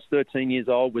I was 13 years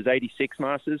old, was 86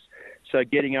 Masters. So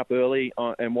getting up early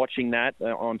and watching that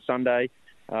on Sunday.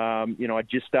 I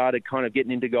just started kind of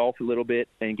getting into golf a little bit,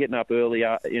 and getting up early,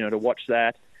 to watch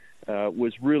that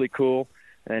was really cool,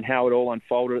 and how it all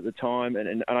unfolded at the time.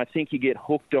 And I think you get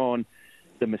hooked on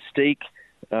the mystique,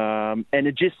 and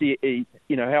it just,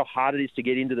 how hard it is to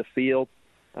get into the field.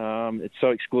 It's so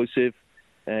exclusive.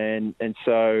 And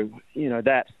so,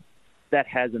 that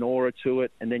has an aura to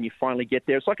it. And then you finally get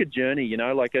there. It's like a journey,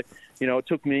 it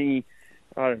took me,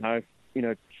 I don't know,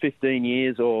 15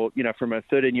 years or, from a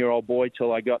 13-year-old boy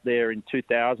till I got there in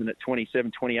 2000 at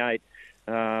 27, 28,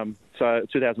 so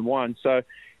 2001. So,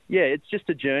 yeah, it's just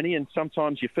a journey, and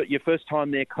sometimes your first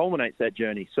time there culminates that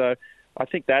journey. So I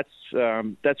think that's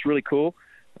really cool.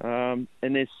 And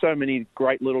there's so many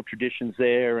great little traditions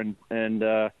there, and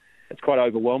it's quite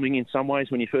overwhelming in some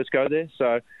ways when you first go there.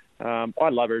 So I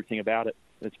love everything about it.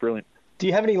 It's brilliant. Do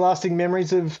you have any lasting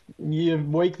memories of your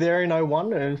week there in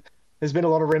 01? There's been a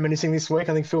lot of reminiscing this week.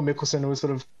 I think Phil Mickelson was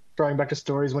sort of throwing back to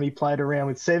stories when he played around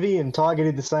with Seve, and Tiger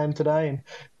did the same today. And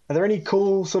are there any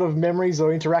cool sort of memories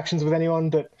or interactions with anyone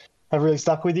that have really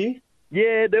stuck with you?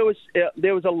 Yeah, there was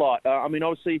a lot.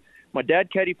 Obviously, my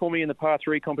dad caddied for me in the par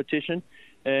 3 competition,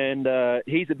 and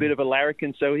he's a bit of a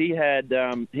larrikin, so he had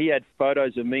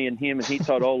photos of me and him, and he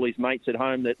told all his mates at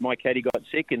home that my caddy got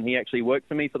sick, and he actually worked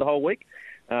for me for the whole week.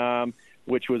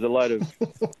 Which was a load of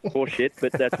bullshit,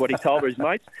 but that's what he told his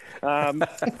mates. And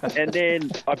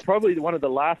then one of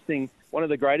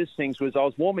the greatest things was I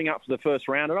was warming up for the first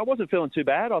round, and I wasn't feeling too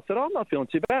bad. I thought, I'm not feeling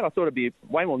too bad. I thought I'd be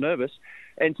way more nervous.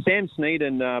 And Sam Snead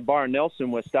and Byron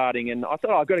Nelson were starting, and I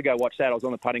thought, I've got to go watch that. I was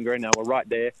on the putting green, they were right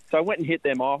there. So I went and hit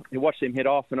them off, and watched them hit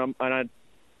off, and I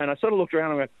sort of looked around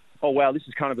and went, oh, wow, this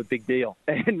is kind of a big deal.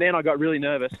 And then I got really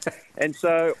nervous. And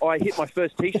so I hit my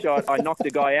first tee shot. I knocked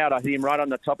the guy out. I hit him right on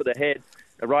the top of the head,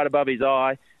 right above his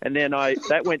eye. And then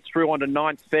that went through onto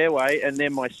 9th fairway. And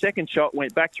then my second shot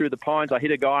went back through the pines. I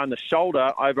hit a guy on the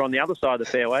shoulder over on the other side of the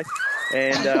fairway.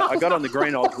 And I got on the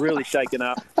green. I was really shaken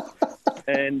up.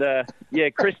 And,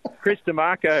 Chris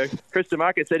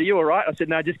DeMarco said, are you all right? I said,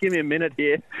 no, just give me a minute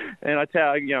here. And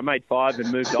I made 5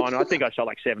 and moved on. I think I shot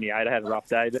like 78. I had a rough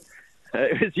day, but...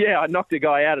 I knocked a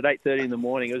guy out at 8:30 in the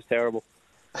morning. It was terrible.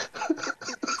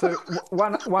 So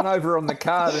one over on the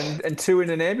card and 2 in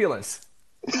an ambulance.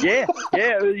 Yeah.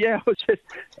 It was just,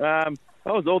 I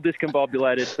was all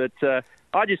discombobulated, but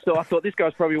I thought this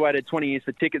guy's probably waited 20 years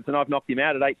for tickets, and I've knocked him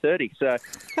out at 8:30. So,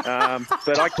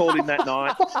 but I called him that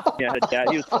night. Yeah,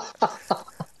 he was.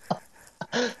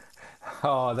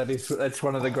 Oh, that's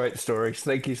one of the great stories.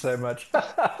 Thank you so much.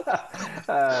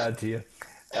 Oh, dear.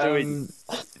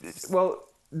 Well,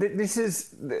 this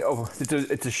is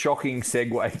it's a shocking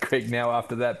segue, Greg. Now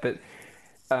after that, but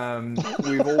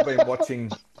we've all been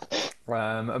watching.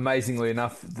 Amazingly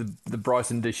enough, the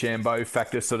Bryson DeChambeau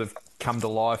factor sort of come to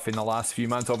life in the last few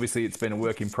months. Obviously, it's been a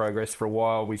work in progress for a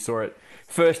while. We saw it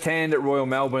firsthand at Royal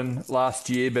Melbourne last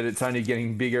year, but it's only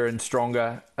getting bigger and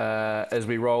stronger as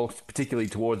we roll, particularly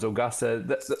towards Augusta.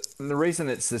 The reason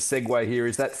it's a segue here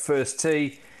is that first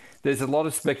tee. There's a lot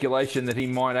of speculation that he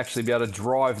might actually be able to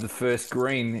drive the first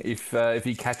green if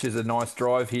he catches a nice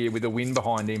drive here with a wind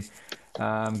behind him,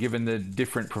 given the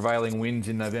different prevailing winds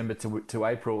in November to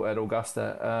April at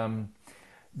Augusta.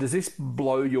 Does this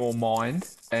blow your mind?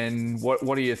 And what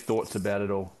are your thoughts about it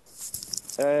all?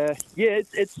 It's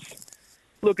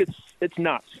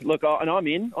nuts. Look,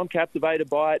 I'm captivated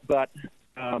by it, but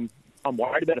I'm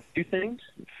worried about a few things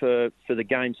for the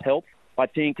game's health. I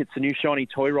think it's a new shiny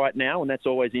toy right now, and that's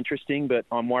always interesting, but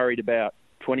I'm worried about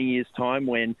 20 years' time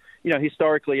when,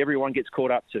 historically everyone gets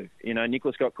caught up to.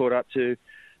 Nicholas got caught up to,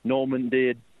 Norman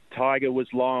did, Tiger was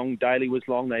long, Daly was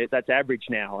long. That's average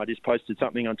now. I just posted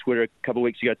something on Twitter a couple of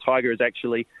weeks ago. Tiger is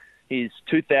actually, his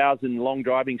 2,000 long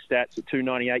driving stats at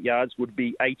 298 yards would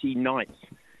be 89th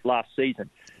last season.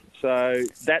 So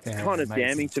that's kind of amazing.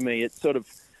 Damning to me.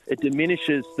 It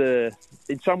diminishes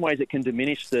in some ways it can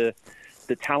diminish the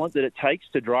talent that it takes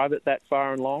to drive it that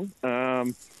far and long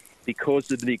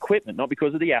because of the equipment, not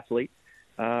because of the athlete.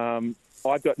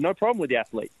 I've got no problem with the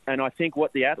athlete. And I think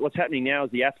what's happening now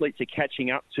is the athletes are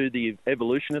catching up to the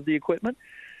evolution of the equipment.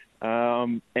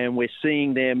 And we're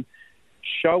seeing them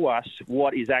show us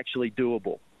what is actually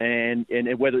doable. And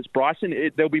whether it's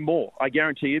Bryson, there'll be more, I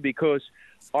guarantee you, because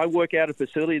I work out a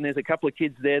facility and there's a couple of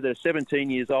kids there that are 17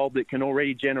 years old that can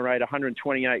already generate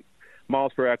 128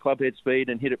 miles per hour club head speed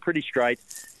and hit it pretty straight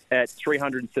at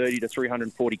 330 to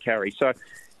 340 carries. So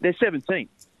they're 17.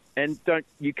 And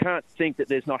you can't think that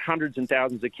there's not hundreds and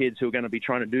thousands of kids who are going to be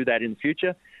trying to do that in the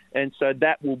future. And so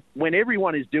when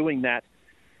everyone is doing that,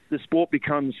 the sport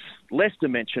becomes less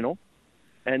dimensional.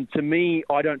 And to me,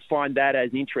 I don't find that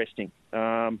as interesting.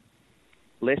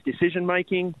 Less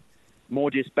decision-making,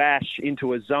 more just bash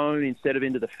into a zone instead of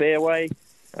into the fairway.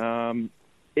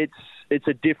 It's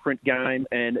a different game,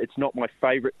 and it's not my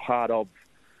favourite part of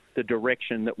the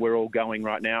direction that we're all going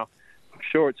right now. I'm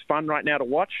sure it's fun right now to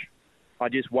watch. I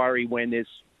just worry when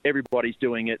everybody's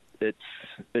doing it, it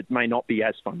may not be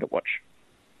as fun to watch.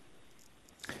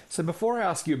 So before I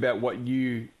ask you about what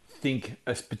you think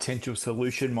a potential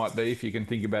solution might be, if you can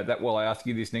think about that while I ask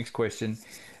you this next question,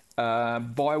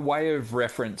 by way of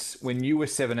reference, when you were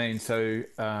 17, so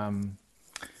I'm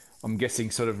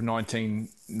guessing sort of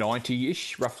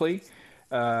 1990-ish, roughly,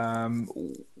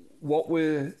 what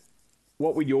were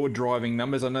your driving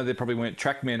numbers? I know there probably weren't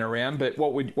TrackMan around, but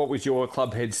what was your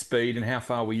club head speed and how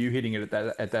far were you hitting it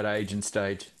at that age and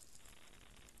stage?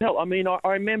 No, I mean, I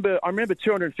remember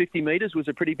 250 metres was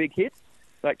a pretty big hit,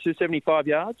 like 275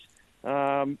 yards.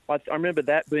 I remember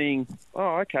that being,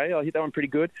 okay, I hit that one pretty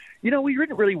good. We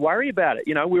didn't really worry about it.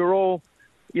 We were all,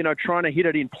 trying to hit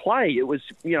it in play. It was,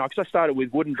 because I started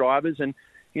with wooden drivers and,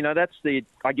 that's the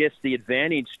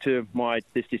advantage to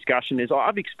this discussion is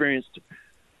I've experienced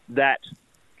that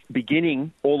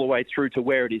beginning all the way through to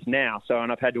where it is now.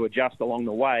 And I've had to adjust along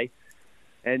the way.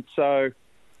 And so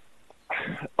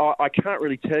I can't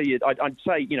really tell you. I'd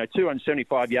say,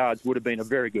 275 yards would have been a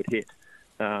very good hit.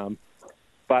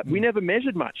 But we never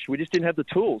measured much. We just didn't have the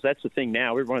tools. That's the thing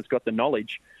now. Everyone's got the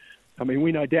knowledge. I mean,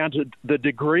 we know down to the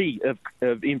degree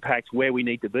of impact where we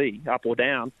need to be, up or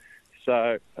down.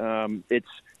 So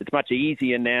it's much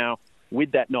easier now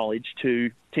with that knowledge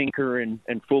to tinker and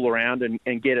fool around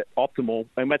and get it optimal.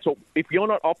 And that's all. If you're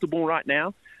not optimal right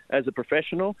now as a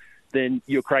professional, then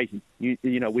you're crazy.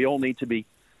 We all need to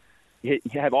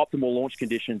have optimal launch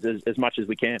conditions as much as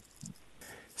we can.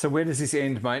 So where does this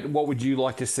end, mate? What would you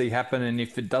like to see happen? And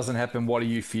if it doesn't happen, what are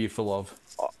you fearful of?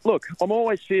 Look, I'm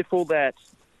always fearful that,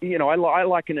 I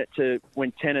liken it to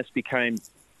when tennis became,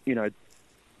 now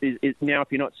if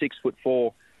you're not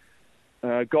 6'4",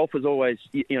 golf is always,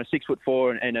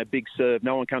 6'4" and a big serve.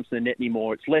 No one comes to the net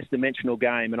anymore. It's less dimensional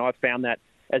game. And I've found that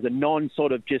as a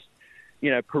non-sort of just,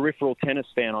 peripheral tennis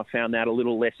fan, I found that a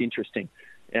little less interesting.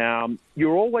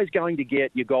 You're always going to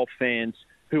get your golf fans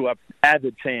who are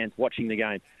avid fans watching the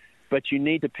game, but you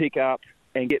need to pick up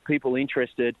and get people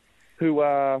interested who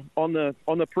are on the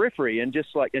periphery, and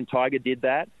Tiger did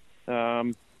that.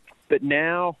 But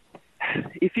now,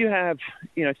 if you have,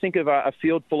 think of a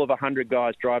field full of 100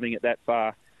 guys driving it that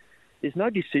far, there's no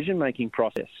decision-making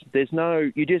process.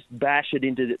 You just bash it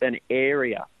into an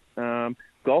area.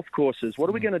 Golf courses, what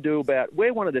are we going to do about,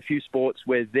 we're one of the few sports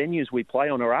where venues we play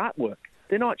on are artwork.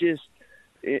 They're not just,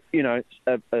 a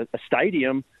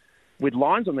stadium with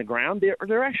lines on the ground.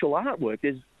 They're actual artwork.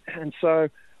 We've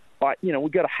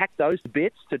got to hack those to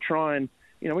bits to try and,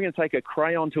 we're going to take a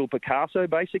crayon to a Picasso,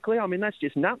 basically. I mean, that's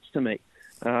just nuts to me,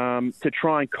 to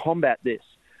try and combat this.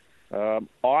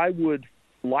 I would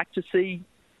like to see,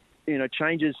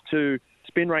 changes to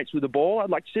spin rates with the ball. I'd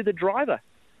like to see the driver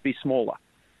be smaller.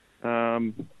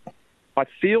 I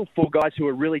feel for guys who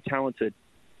are really talented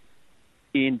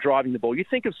in driving the ball. You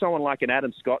think of someone like an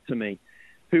Adam Scott to me,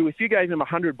 who if you gave him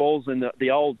 100 balls in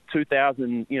the old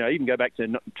 2000, even go back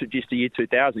to just the year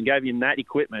 2000, gave him that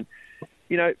equipment,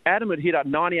 Adam would hit up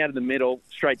 90 out of the middle,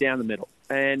 straight down the middle,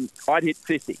 and I'd hit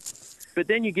 50. But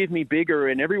then you give me bigger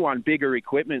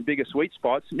equipment, bigger sweet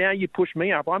spots. Now you push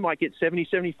me up, I might get 70,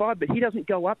 75, but he doesn't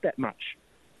go up that much.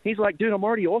 He's like, dude, I'm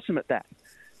already awesome at that.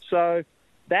 So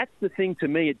that's the thing to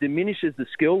me. It diminishes the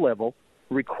skill level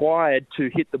required to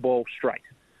hit the ball straight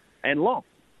and long.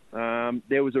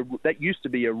 That used to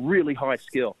be a really high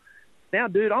skill. Now,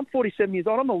 dude, I'm 47 years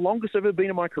old. I'm the longest I've ever been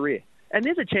in my career. And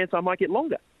there's a chance I might get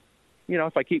longer,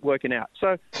 if I keep working out.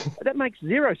 So that makes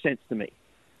zero sense to me.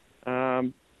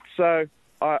 It's a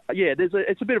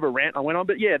bit of a rant I went on.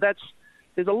 But, yeah,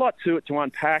 there's a lot to it to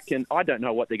unpack, and I don't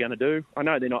know what they're going to do. I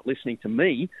know they're not listening to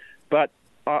me, but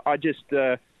I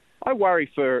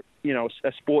worry for,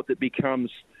 a sport that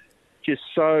becomes just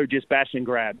bash and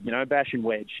grab, bash and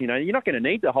wedge. You're not going to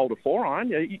need to hold a 4-iron.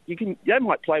 They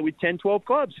might play with 10, 12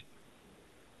 clubs.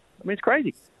 I mean, it's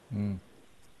crazy. Mm.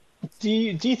 Do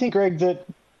you think, Greg, the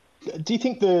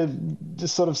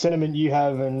sort of sentiment you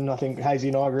have, and I think Hazy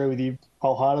and I agree with you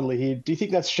wholeheartedly here, do you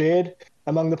think that's shared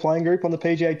among the playing group on the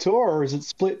PGA Tour, or is it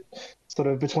split sort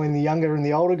of between the younger and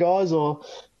the older guys, or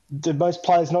do most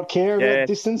players not care about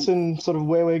distance and sort of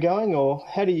where we're going, or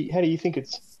how do you think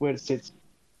it's where it sits?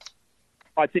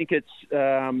 I think it's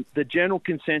the general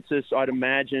consensus. I'd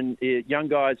imagine young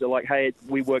guys are like, hey,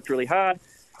 we worked really hard,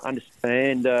 and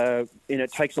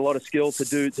it takes a lot of skill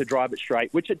to drive it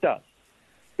straight, which it does.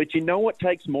 But you know what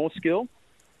takes more skill?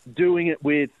 Doing it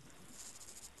with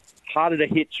harder to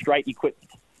hit straight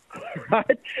equipment,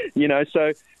 right?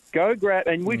 So go grab,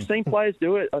 and we've seen players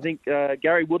do it. I think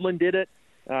Gary Woodland did it.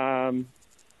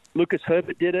 Lucas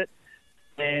Herbert did it,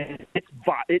 and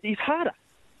it is harder,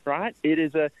 right? It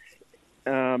is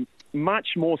much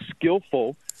more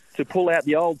skillful to pull out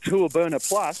the old Tour Burner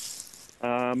Plus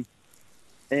and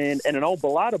an old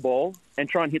Balata ball and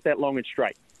try and hit that long and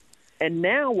straight. And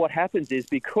now what happens is,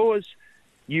 because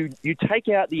you take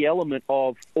out the element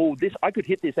of, I could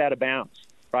hit this out of bounds,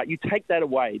 right? You take that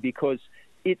away because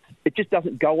it just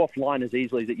doesn't go offline as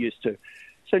easily as it used to.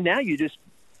 So now you just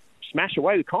smash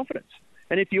away with confidence.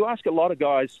 And if you ask a lot of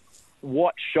guys,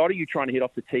 what shot are you trying to hit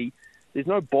off the tee? There's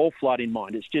no ball flood in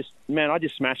mind. It's just, man, I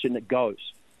just smash it and it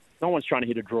goes. No one's trying to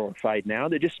hit a draw or fade now.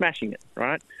 They're just smashing it,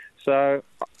 right? So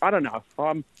I don't know.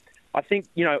 I think,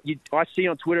 I see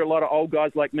on Twitter a lot of old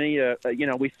guys like me,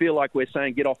 we feel like we're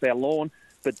saying get off our lawn,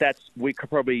 but we're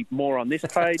probably more on this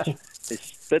page.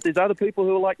 But there's other people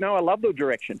who are like, no, I love the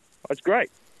direction. It's great.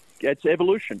 It's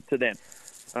evolution to them.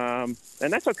 And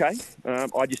that's okay.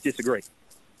 I just disagree.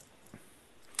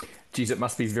 Geez, it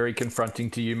must be very confronting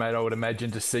to you, mate, I would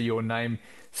imagine, to see your name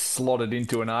slotted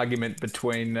into an argument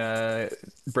between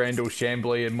Brandel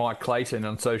Chambly and Mike Clayton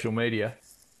on social media.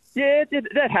 Yeah,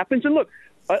 that happens. And look,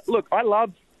 I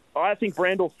think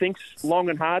Brandel thinks long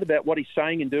and hard about what he's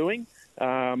saying and doing.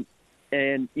 And,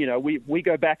 we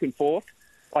go back and forth.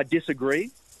 I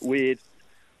disagree with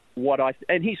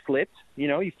and he's flipped,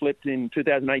 he flipped in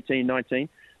 2018-19.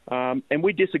 And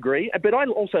we disagree, but I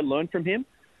also learned from him.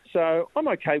 So I'm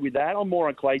okay with that. I'm more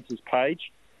on Clayton's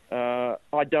page.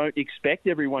 I don't expect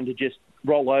everyone to just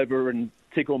roll over and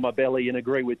tickle my belly and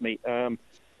agree with me.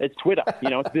 It's Twitter,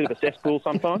 it's a bit of a cesspool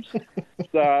sometimes.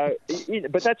 So,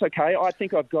 but that's okay. I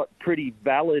think I've got pretty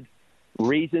valid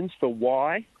reasons for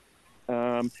why.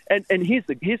 And here's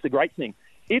the great thing: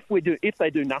 if they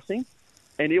do nothing,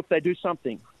 and if they do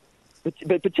something,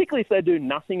 but particularly if they do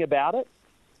nothing about it,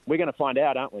 we're going to find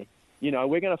out, aren't we?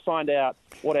 We're going to find out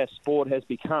what our sport has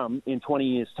become in 20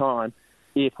 years' time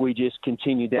if we just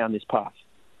continue down this path.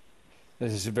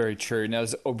 This is very true. Now,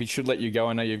 we should let you go.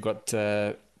 I know you've got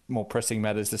more pressing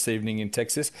matters this evening in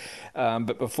Texas.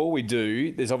 But before we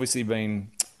do, there's obviously been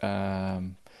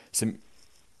some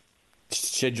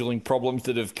scheduling problems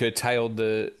that have curtailed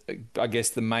the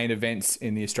main events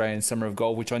in the Australian Summer of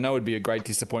Golf, which I know would be a great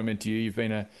disappointment to you. You've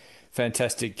been a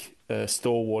fantastic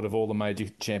stalwart of all the major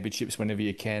championships whenever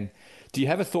you can. Do you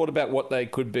have a thought about what they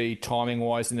could be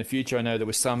timing-wise in the future? I know there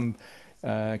was some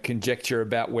conjecture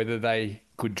about whether they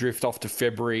could drift off to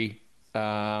February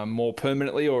more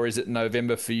permanently, or is it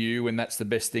November for you, and that's the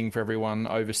best thing for everyone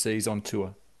overseas on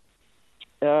tour?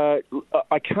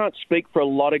 I can't speak for a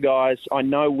lot of guys. I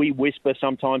know we whisper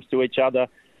sometimes to each other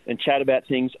and chat about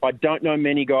things. I don't know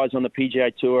many guys on the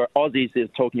PGA Tour, Aussies they're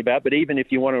talking about, but even if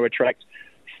you want to attract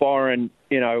foreign,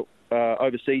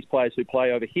 overseas players who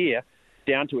play over here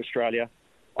down to Australia,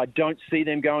 I don't see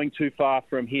them going too far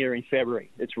from here in February.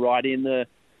 It's right in the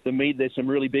mid. There's some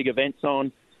really big events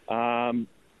on.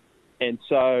 And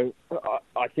so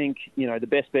I think, the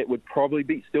best bet would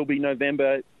probably still be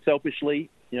November, selfishly,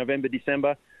 November,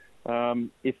 December,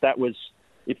 if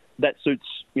that suits,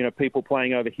 people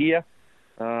playing over here.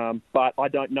 But I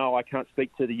don't know. I can't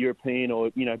speak to the European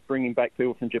or, bringing back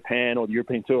people from Japan or the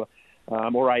European Tour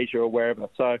or Asia or wherever.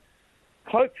 So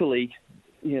hopefully,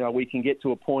 we can get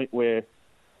to a point where,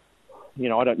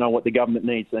 I don't know what the government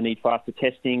needs. They need faster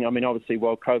testing. I mean, obviously,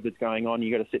 while COVID's going on, you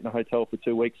got to sit in a hotel for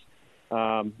 2 weeks.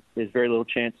 There's very little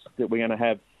chance that we're going to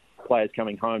have players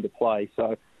coming home to play.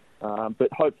 So But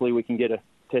hopefully we can get a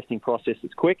testing process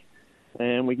that's quick,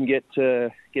 and we can get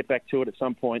back to it at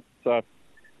some point. So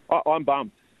I'm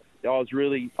bummed. I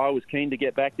was keen to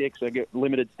get back there because I get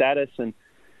limited status, and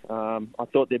I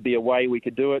thought there'd be a way we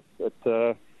could do it, but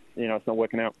it's not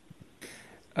working out.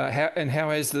 How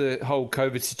has the whole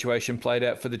COVID situation played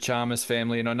out for the Chalmers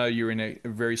family? And I know you're in a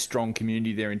very strong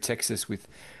community there in Texas with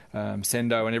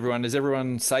Sendo and everyone. Is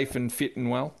everyone safe and fit and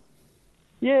well?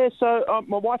 Yeah, so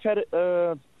my wife had it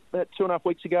about 2.5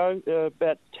 weeks ago,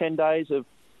 about 10 days of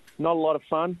not a lot of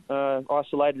fun,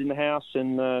 isolated in the house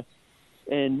and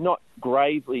not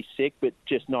gravely sick, but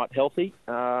just not healthy.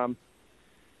 But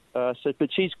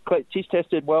she's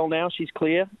tested well now. She's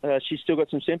clear. She's still got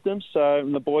some symptoms. So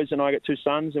the boys and I got 2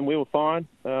 sons, and we were fine.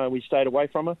 We stayed away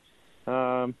from her.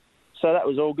 So that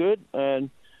was all good.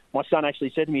 And my son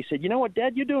actually said to me, he said, "You know what,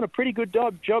 Dad, you're doing a pretty good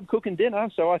job cooking dinner."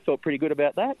 So I felt pretty good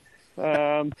about that.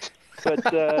 I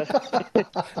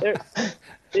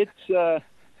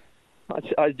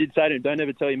did say to him, "Don't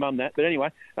ever tell your mum that." But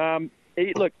anyway,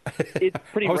 look, it's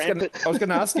pretty rampant. I was going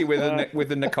to ask you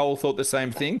whether Nicole thought the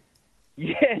same thing.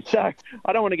 Yeah, so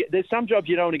I don't want to get. There's some jobs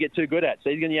you don't want to get too good at, so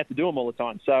you're going to have to do them all the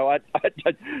time. So I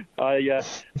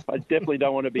definitely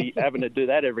don't want to be having to do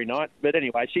that every night. But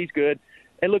anyway, she's good.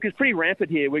 And look, it's pretty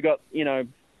rampant here. We've got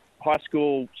high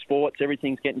school sports.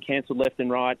 Everything's getting cancelled left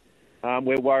and right.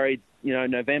 We're worried.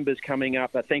 November's coming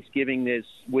up. At Thanksgiving, there's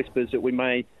whispers that we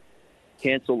may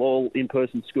cancel all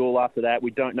in-person school after that.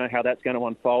 We don't know how that's going to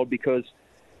unfold because,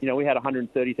 we had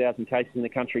 130,000 cases in the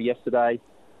country yesterday.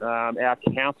 Our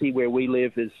county where we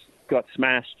live has got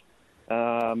smashed.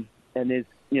 And there's,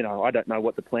 I don't know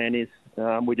what the plan is.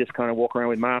 We just kind of walk around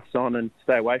with masks on and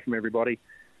stay away from everybody.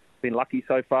 Been lucky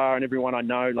so far, and everyone I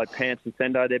know, like Pants and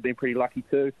Sendo, they've been pretty lucky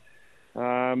too.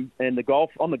 And on the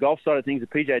golf side of things, the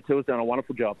PGA Tour's done a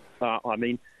wonderful job.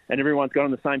 And everyone's got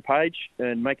on the same page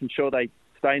and making sure they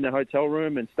stay in their hotel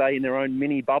room and stay in their own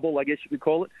mini bubble, I guess you could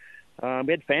call it.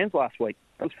 We had fans last week.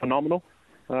 That was phenomenal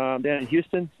down in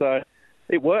Houston. So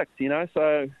it worked,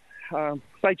 So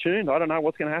stay tuned. I don't know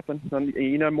what's going to happen.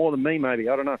 You know more than me, maybe.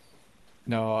 I don't know.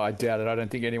 No, I doubt it. I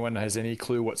don't think anyone has any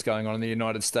clue what's going on in the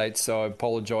United States. So I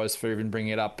apologise for even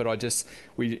bringing it up. But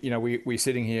we're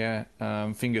sitting here,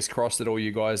 fingers crossed that all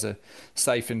you guys are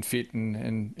safe and fit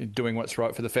and doing what's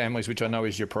right for the families, which I know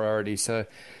is your priority. So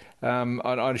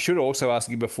I should also ask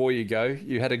you before you go,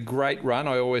 you had a great run.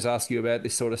 I always ask you about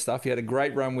this sort of stuff. You had a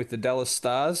great run with the Dallas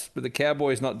Stars, but the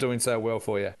Cowboys not doing so well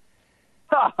for you.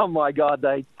 Oh, my God,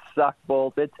 they suck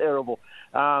balls. They're terrible.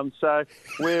 So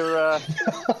we're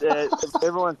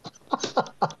everyone's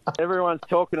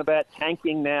talking about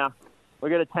tanking now. We're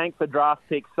going to tank for draft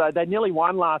picks. So they nearly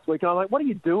won last week, and I'm like, "What are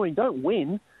you doing? Don't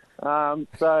win."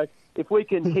 So if we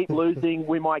can keep losing,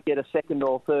 we might get a second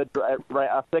or third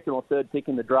pick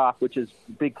in the draft, which is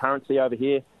big currency over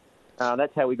here.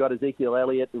 That's how we got Ezekiel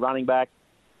Elliott, the running back.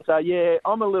 So yeah,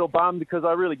 I'm a little bummed because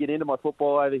I really get into my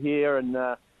football over here, and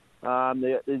the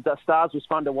Stars was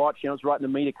fun to watch. It was right in the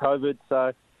meat of COVID,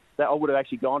 so that I would have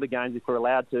actually gone to games if we were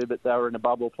allowed to, but they were in a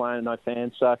bubble playing and no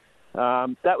fans. So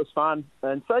that was fun.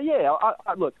 And so, yeah,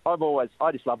 I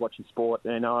just love watching sport,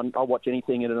 and I'll watch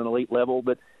anything at an elite level.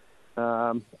 But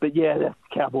yeah, the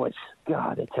Cowboys,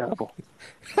 God, they're terrible.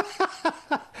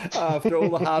 After all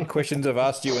the hard questions I've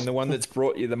asked you, and the one that's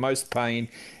brought you the most pain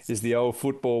is the old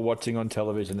football watching on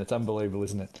television. It's unbelievable,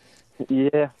 isn't it?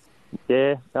 Yeah.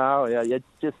 Oh, yeah. It's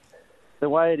just the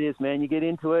way it is, man. You get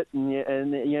into it,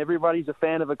 and everybody's a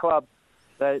fan of a club.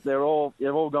 They've all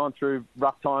gone through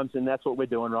rough times, and that's what we're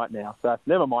doing right now. So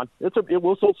never mind. It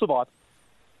will still survive.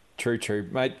 True,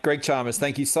 mate. Greg Chalmers,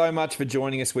 thank you so much for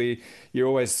joining us. You're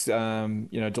always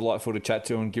delightful to chat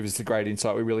to and give us a great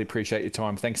insight. We really appreciate your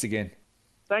time. Thanks again.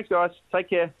 Thanks, guys. Take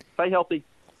care. Stay healthy.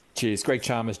 Cheers. Greg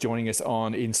Chalmers joining us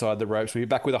on Inside the Ropes. We'll be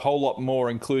back with a whole lot more,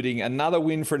 including another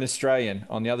win for an Australian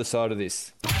on the other side of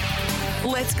this.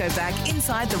 Let's go back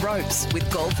inside the ropes with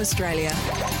Golf Australia.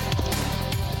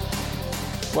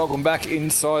 Welcome back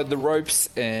inside the ropes,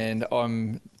 and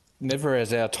never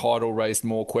has our title raised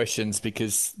more questions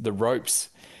because the ropes,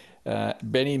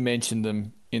 Benny mentioned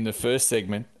them in the first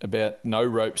segment about no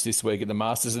ropes this week at the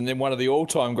Masters, and then one of the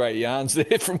all-time great yarns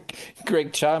there from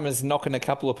Greg Chalmers knocking a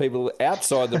couple of people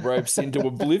outside the ropes into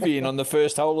oblivion on the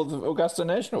first hole of the Augusta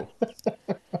National.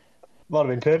 Might have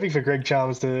been perfect for Greg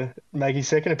Chalmers to make his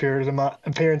second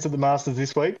appearance at the Masters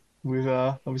this week with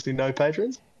obviously no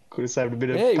patrons. Could have saved a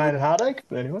bit of pain and heartache,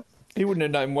 but anyway. He wouldn't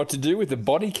have known what to do with the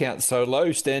body count so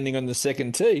low standing on the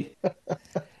second tee.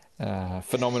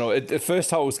 Phenomenal. The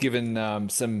first hole was given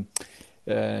some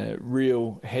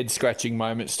real head-scratching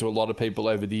moments to a lot of people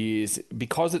over the years.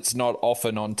 Because it's not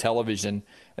often on television,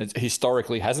 it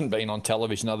historically hasn't been on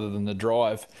television other than the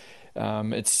drive.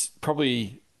 It's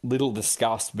probably little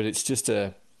discussed, but it's just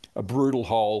a brutal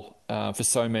hole for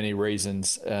so many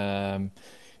reasons.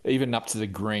 Even up to the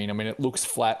green. I mean, it looks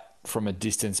flat from a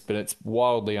distance, but it's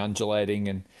wildly undulating,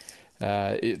 and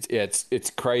it's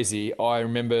crazy. I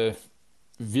remember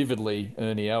vividly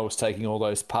Ernie Els taking all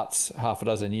those putts half a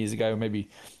dozen years ago, maybe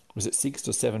was it 6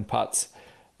 or 7 putts,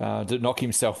 to knock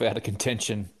himself out of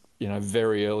contention,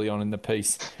 very early on in the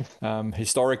piece.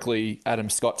 Historically, Adam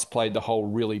Scott's played the hole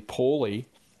really poorly,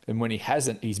 and when he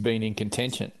hasn't, he's been in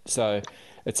contention. So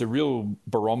it's a real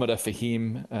barometer for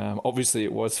him. Obviously,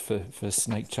 it was for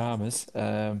Snake Chalmers.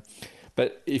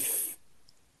 But if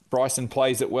Bryson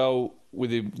plays it well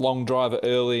with a long driver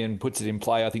early and puts it in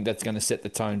play, I think that's going to set the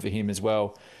tone for him as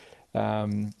well.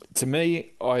 To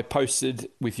me, I posted,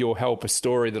 with your help, a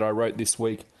story that I wrote this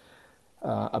week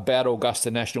about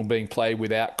Augusta National being played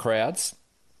without crowds.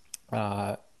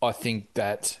 I think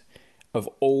that of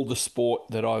all the sport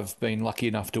that I've been lucky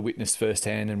enough to witness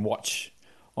firsthand and watch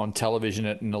on television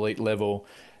at an elite level,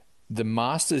 the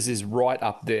Masters is right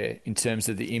up there in terms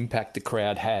of the impact the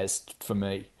crowd has for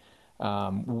me.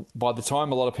 By the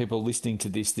time a lot of people are listening to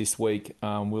this week,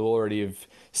 we'll already have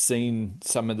seen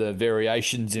some of the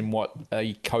variations in what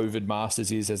a COVID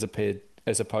Masters is as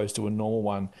opposed to a normal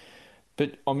one.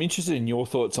 But I'm interested in your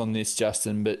thoughts on this,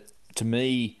 Justin. But to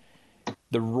me,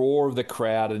 the roar of the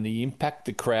crowd and the impact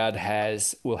the crowd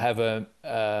has will have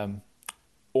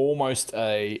almost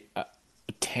a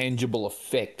tangible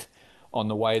effect on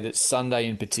the way that Sunday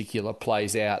in particular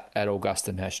plays out at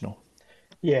Augusta National.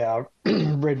 Yeah, I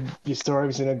read your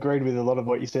stories and agreed with a lot of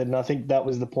what you said, and I think that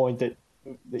was the point that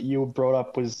you brought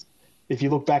up, was if you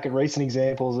look back at recent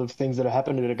examples of things that have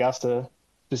happened at Augusta,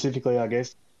 specifically, I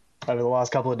guess, over the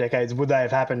last couple of decades, would they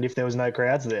have happened if there was no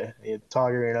crowds there? You had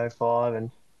Tiger in 05,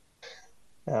 and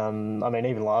I mean,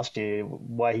 even last year,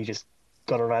 way he just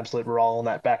got an absolute roll on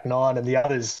that back 9, and the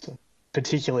others,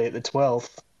 particularly at the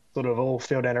 12th, sort of all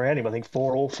fell down around him. I think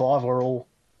 4 or 5 were all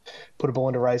put a ball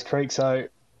into Race Creek. So,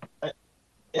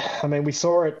 I mean, we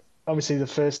saw it, obviously, the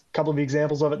first couple of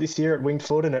examples of it this year at Winged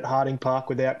Foot and at Harding Park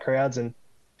without crowds. And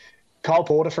Kyle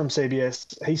Porter from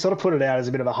CBS, he sort of put it out as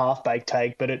a bit of a half-baked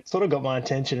take, but it sort of got my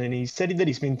attention. And he said that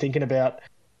he's been thinking about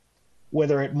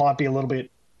whether it might be a little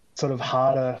bit sort of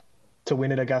harder to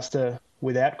win at Augusta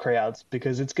without crowds,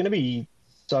 because it's going to be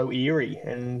so eerie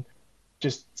and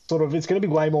just sort of, it's going to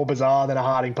be way more bizarre than a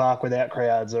Harding Park without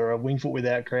crowds or a Winged Foot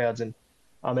without crowds. And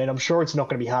I mean, I'm sure it's not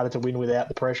going to be harder to win without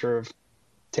the pressure of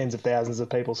tens of thousands of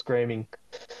people screaming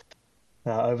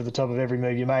over the top of every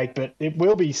move you make. But it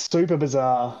will be super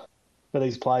bizarre for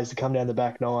these players to come down the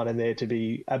back 9 and there to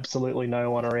be absolutely no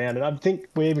one around. And I think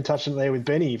we even touched on it there with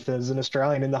Benny. If there's an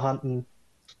Australian in the hunt and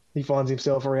he finds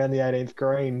himself around the 18th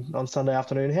green on Sunday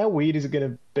afternoon, how weird is it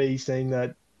going to be seeing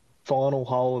that final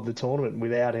hole of the tournament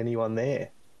without anyone there?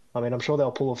 I mean, I'm sure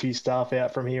they'll pull a few staff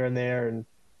out from here and there, and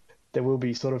there will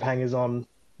be sort of hangers-on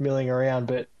milling around,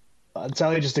 but it's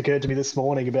only just occurred to me this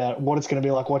morning about what it's going to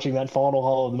be like watching that final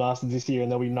hole of the Masters this year, and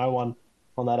there'll be no one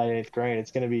on that 18th green.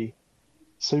 It's going to be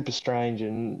super strange,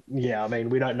 and yeah, I mean,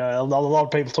 we don't know. A lot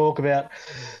of people talk about,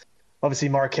 obviously,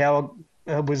 Morikawa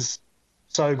was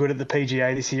so good at the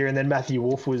PGA this year, and then Matthew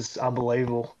Wolff was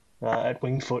unbelievable at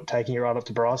Winged Foot, taking it right up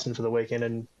to Bryson for the weekend.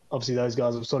 And obviously those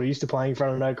guys are sort of used to playing in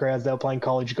front of no crowds. They were playing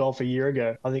college golf a year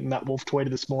ago. I think Matt Wolff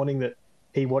tweeted this morning that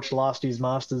he watched last year's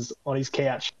Masters on his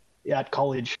couch at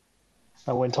college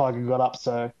when Tiger got up.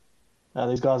 So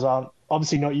these guys are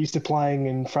obviously not used to playing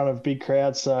in front of big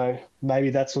crowds, so maybe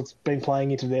that's what's been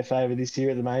playing into their favour this year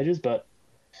at the majors. But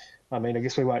I mean, I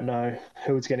guess we won't know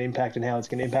who it's going to impact and how it's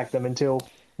going to impact them until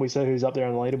we see who's up there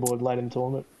on the leaderboard late in the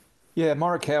tournament. Yeah,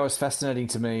 Morikawa is fascinating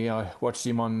to me. I watched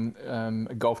him on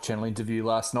a Golf Channel interview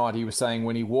last night. He was saying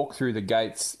when he walked through the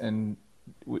gates and,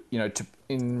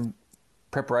 in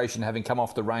preparation, having come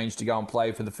off the range to go and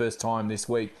play for the first time this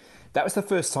week, that was the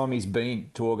first time he's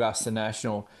been to Augusta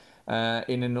National. And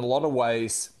in a lot of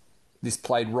ways, this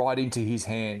played right into his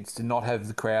hands to not have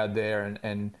the crowd there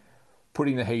and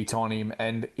putting the heat on him.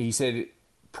 And he said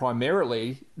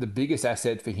primarily the biggest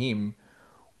asset for him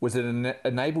was that it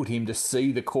enabled him to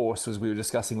see the course, as we were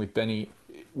discussing with Benny,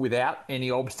 without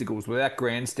any obstacles, without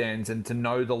grandstands, and to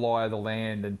know the lie of the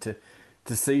land and to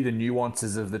see the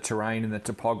nuances of the terrain and the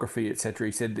topography, etc.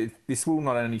 He said, this will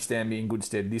not only stand me in good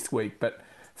stead this week, but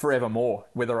forevermore,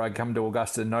 whether I come to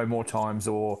Augusta no more times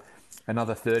or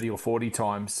another 30 or 40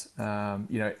 times,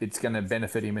 it's going to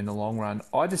benefit him in the long run.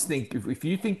 I just think if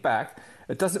you think back,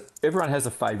 everyone has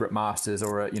a favourite Masters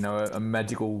or a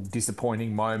magical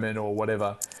disappointing moment or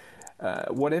whatever.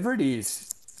 Whatever it is,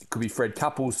 it could be Fred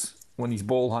Couples when his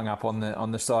ball hung up on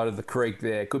the side of the creek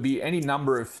there. It could be any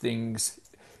number of things.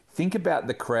 Think about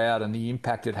the crowd and the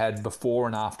impact it had before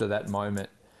and after that moment.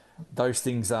 Those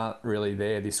things aren't really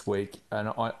there this week. And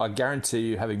I guarantee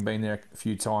you, having been there a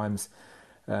few times,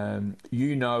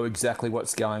 you know exactly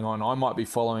what's going on. I might be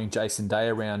following Jason Day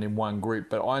around in one group,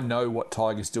 but I know what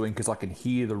Tiger's doing because I can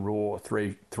hear the roar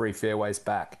three fairways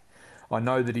back. I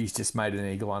know that he's just made an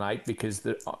eagle on 8 because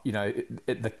the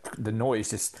noise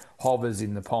just hovers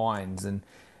in the pines, and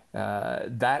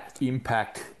that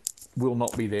impact will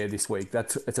not be there this week.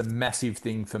 It's a massive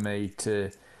thing for me to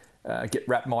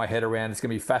wrap my head around. It's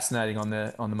going to be fascinating on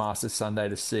the Masters Sunday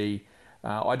to see.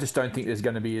 I just don't think there's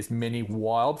going to be as many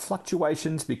wild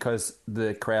fluctuations because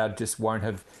the crowd just won't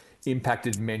have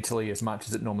impacted mentally as much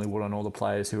as it normally would on all the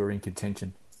players who are in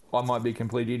contention. I might be a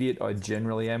complete idiot. I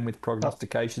generally am with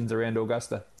prognostications around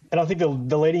Augusta. And I think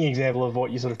the leading example of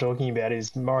what you're sort of talking about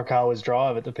is Morikawa's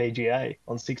drive at the PGA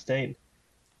on 16.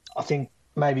 I think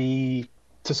maybe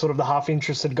to sort of the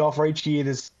half-interested golfer each year,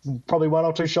 there's probably one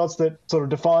or two shots that sort of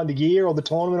define the year or the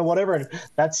tournament or whatever, and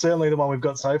that's certainly the one we've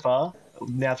got so far,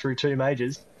 now through 2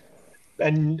 majors.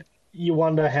 And you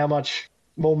wonder how much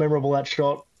more memorable that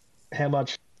shot, how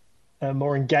much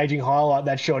more engaging highlight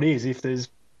that shot is if there's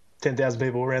 10,000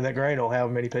 people around that green or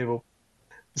however many people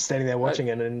standing there watching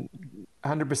it. And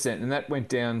 100%, and that went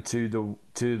down to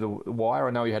the wire.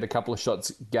 I know he had a couple of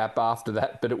shots gap after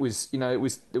that, but it was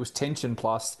tension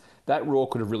plus. That raw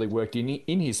could have really worked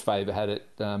in his favour had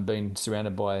it been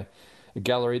surrounded by a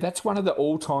gallery. That's one of the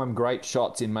all-time great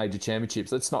shots in major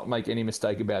championships. Let's not make any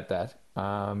mistake about that.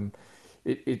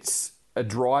 It's a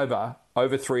driver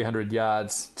over 300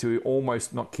 yards to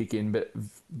almost not kick in, but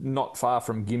not far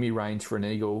from gimme range for an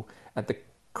eagle at the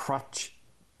clutch,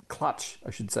 I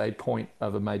should say, point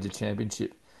of a major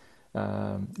championship.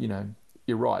 You're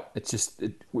right.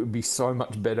 It would be so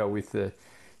much better with a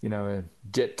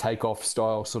jet takeoff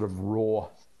style sort of roar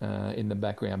in the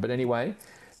background. But anyway,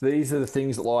 these are the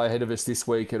things that lie ahead of us this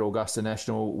week at Augusta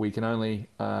National. We can only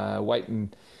wait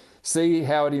and see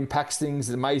how it impacts things.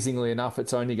 Amazingly enough,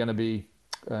 it's only going to be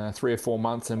 3 or 4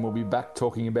 months, and we'll be back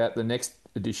talking about the next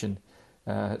edition.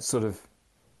 It's sort of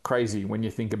crazy when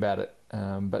you think about it.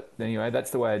 But anyway,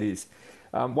 that's the way it is.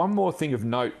 One more thing of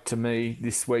note to me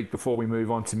this week before we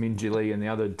move on to Minjee Lee and the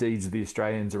other deeds of the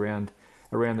Australians around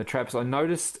the traps. I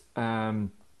noticed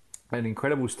an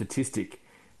incredible statistic.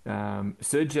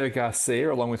 Sergio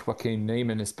Garcia, along with Joaquin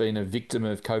Niemann, has been a victim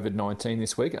of COVID-19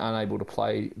 this week, unable to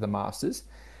play the Masters.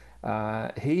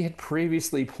 He had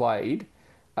previously played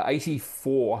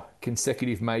 84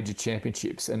 consecutive major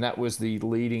championships, and that was the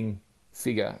leading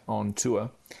figure on tour.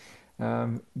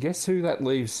 Guess who that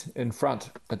leaves in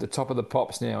front at the top of the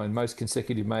pops now in most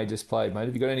consecutive majors played, mate?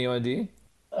 Have you got any idea?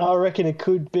 I reckon it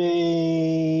could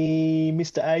be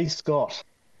Mr. A. Scott.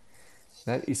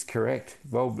 That is correct.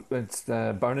 Well, it's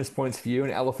bonus points for you,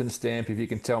 an elephant stamp if you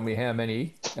can tell me how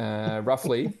many.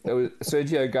 Roughly,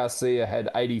 Sergio Garcia had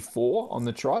 84 on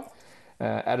the trot.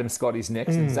 Adam Scott is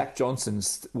next, and Zach Johnson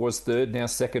was third, now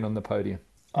second on the podium.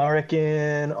 I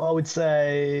reckon I would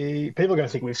say people are going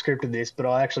to think we've scripted this, but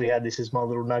I actually had this as my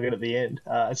little nugget at the end.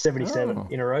 It's 77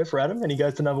 in a row for Adam, and he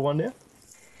goes to number 1 now.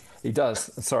 He does.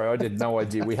 Sorry, I had no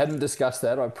idea. We hadn't discussed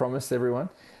that, I promised everyone.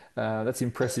 That's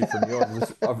impressive from you.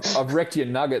 I've wrecked your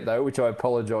nugget, though, which I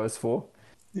apologise for.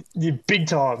 You big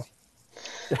time.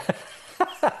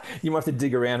 You might have to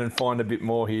dig around and find a bit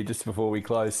more here just before we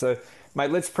close. So,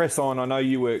 mate, let's press on. I know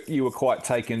you were quite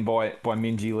taken by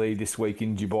Minjee Lee this week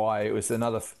in Dubai. It was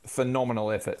another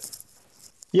phenomenal effort.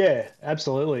 Yeah,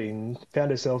 absolutely. And found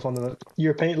herself on the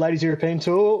ladies European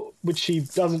tour, which she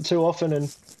doesn't too often.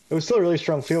 And it was still a really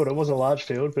strong field. It wasn't a large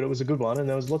field, but it was a good one. And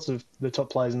there was lots of the top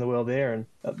players in the world there. And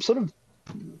sort of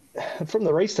from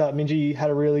the restart, Minjee had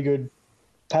a really good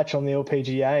patch on the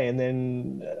LPGA, and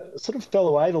then sort of fell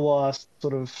away the last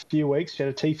sort of few weeks. She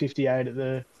had a T58 at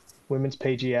the Women's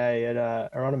PGA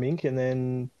at Aronimink, and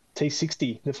then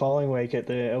T60 the following week at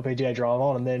the LPGA Drive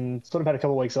On, and then sort of had a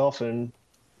couple of weeks off. And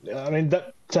I mean,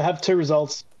 to have 2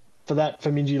 results for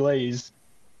Minjee Lee is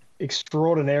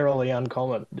extraordinarily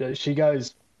uncommon. She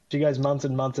goes months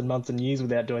and months and months and years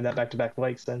without doing that back-to-back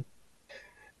weeks. Then,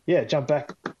 yeah, jump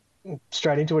back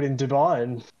straight into it in Dubai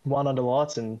and won under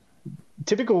lights, and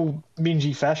typical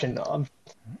Minjee fashion.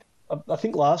 I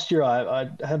think last year I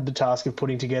had the task of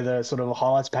putting together sort of a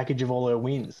highlights package of all her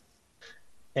wins.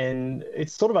 And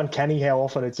it's sort of uncanny how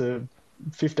often it's a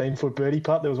 15-foot birdie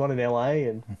putt. There was one in LA,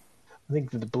 and I think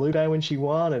the Blue Day when she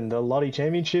won, and the Lottie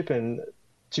Championship, and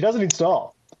she does it in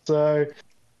style. So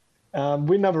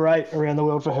win number 8 around the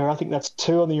world for her. I think that's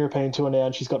 2 on the European Tour now,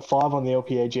 and she's got 5 on the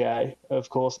LPGA, of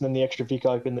course, and then the extra Vic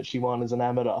Open that she won as an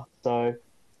amateur. So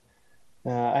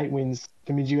 8 wins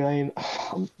for Minjee. I mean,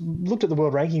 I looked at the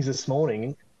world rankings this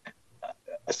morning.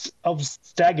 I was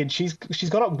staggered. She's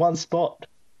got up one spot.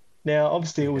 Now,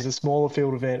 obviously, it was a smaller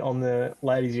field event on the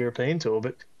Ladies European Tour,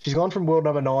 but she's gone from world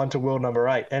number 9 to world number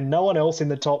 8, and no one else in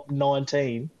the top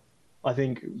 19, I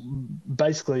think,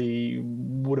 basically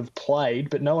would have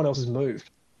played, but no one else has moved.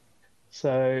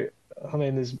 So, I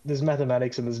mean, there's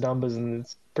mathematics and there's numbers, and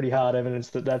it's pretty hard evidence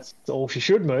that that's all she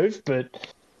should move,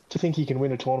 but to think you can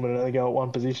win a tournament and only go at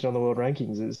one position on the world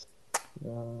rankings is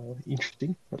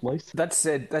interesting, at least. That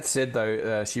said,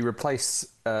 though, she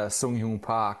replaced Sung Hyun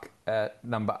Park at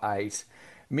number 8.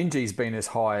 Minjee's been as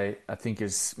high, I think,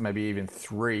 as maybe even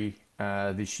 3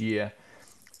 this year.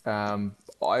 2,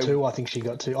 I think she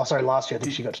got to. Oh, sorry, last year I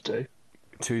think she got to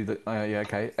 2. Yeah,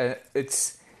 okay.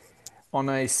 It's on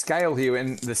a scale here,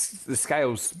 and the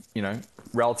scale's,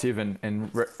 relative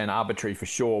and arbitrary for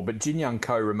sure, but Jin Young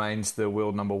Ko remains the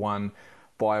world number 1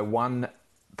 by 1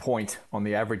 point on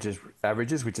the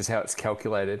averages, which is how it's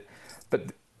calculated.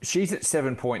 But she's at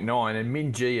 7.9, and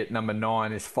Minjee at number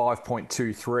 9 is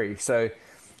 5.23. So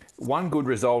one good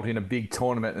result in a big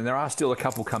tournament, and there are still a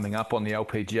couple coming up on the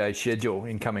LPGA schedule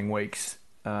in coming weeks.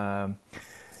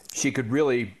 She could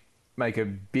really make a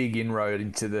big inroad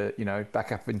into the,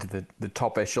 back up into the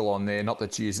top echelon there. Not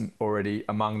that she isn't already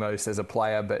among those as a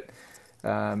player, but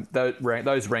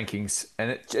those rankings,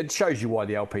 and it shows you why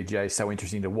the LPGA is so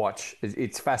interesting to watch.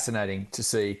 It's fascinating to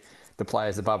see the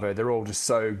players above her. They're all just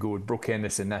so good. Brooke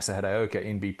Henderson, Nasa Hadaoka,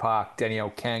 Inbee Park,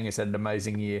 Danielle Kang has had an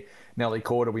amazing year. Nelly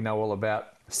Korda, we know all about.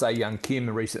 Sei Young Kim,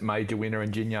 the recent major winner,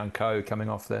 and Jin Young Ko coming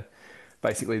off the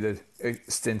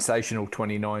sensational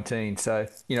 2019. So,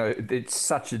 it's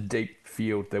such a deep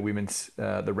field, the women's,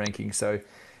 the rankings. So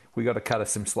we got to cut us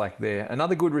some slack there.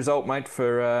 Another good result, mate,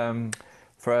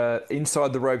 for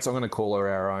inside the ropes. I'm going to call her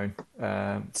our own.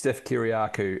 Steph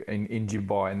Kyriakou in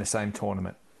Dubai in the same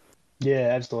tournament. Yeah,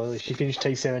 absolutely. She finished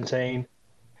T17.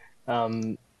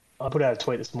 I put out a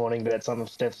tweet this morning about some of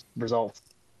Steph's results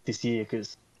this year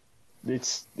because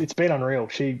it's been unreal.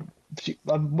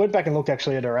 I went back and looked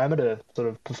actually at her amateur sort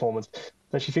of performance.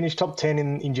 So she finished top 10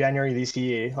 in January this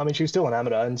year. I mean, she was still an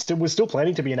amateur and was still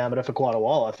planning to be an amateur for quite a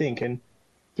while, I think, and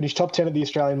finished top 10 at the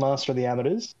Australian Master of the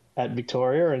Amateurs at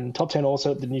Victoria and top 10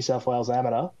 also at the New South Wales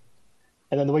Amateur.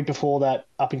 And then the week before that,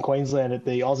 up in Queensland at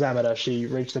the Oz Amateur, she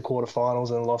reached the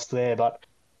quarterfinals and lost there.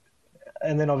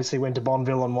 And then obviously went to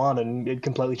Bonneville and won, and it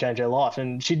completely changed her life.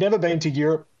 And she'd never been to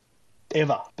Europe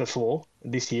ever before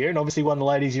this year, and obviously won the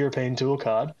Ladies European Tour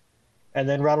card, and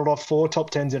then rattled off 4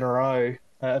 top 10s in a row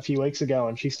a few weeks ago.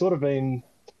 And she's sort of been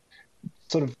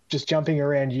just jumping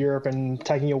around Europe and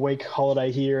taking a week holiday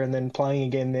here and then playing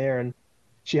again there. And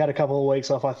she had a couple of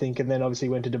weeks off, I think, and then obviously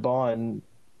went to Dubai and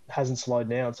hasn't slowed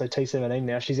down. So T17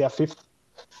 now. She's our 5th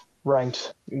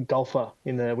ranked golfer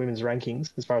in the women's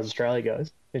rankings as far as Australia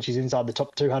goes. And she's inside the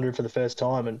top 200 for the first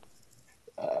time. And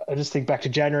I just think back to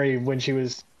January when she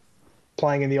was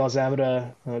playing in the Oz Amateur.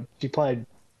 She played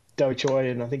Doi Choi,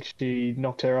 and I think she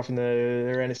knocked her off in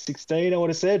the round of 16, I would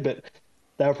have said. But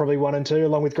they were probably 1 and 2,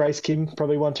 along with Grace Kim,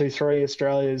 probably 1, 2, 3,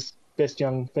 Australia's best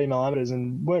young female amateurs,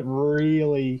 and weren't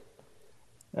really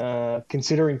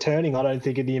considering turning, I don't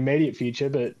think, in the immediate future.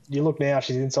 But you look now,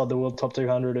 she's inside the world top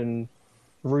 200 and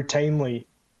routinely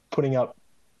putting up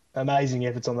amazing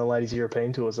efforts on the Ladies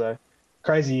European Tour. So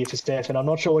crazy year for Steph, and I'm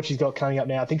not sure what she's got coming up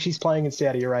now. I think she's playing in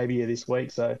Saudi Arabia this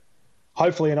week, so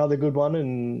hopefully another good one.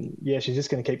 And yeah, she's just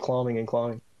going to keep climbing and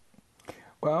climbing.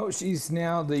 Well, she's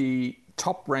now the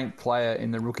top-ranked player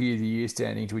in the Rookie of the Year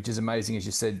standings, which is amazing. As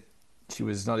you said, she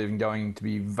was not even going to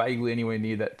be vaguely anywhere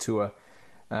near that tour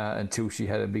until she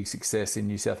had a big success in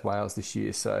New South Wales this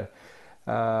year. So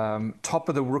top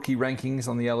of the rookie rankings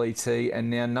on the LET, and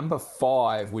now number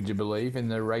 5, would you believe, in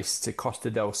the race to Costa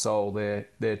del Sol, their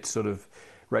sort of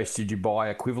race to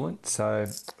Dubai equivalent. So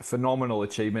phenomenal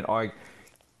achievement.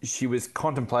 She was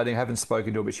contemplating, I haven't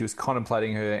spoken to her, but she was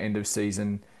contemplating her end of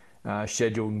season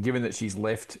schedule. And given that she's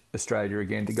left Australia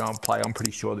again to go and play, I'm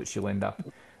pretty sure that she'll end up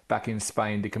back in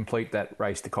Spain to complete that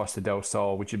race to Costa del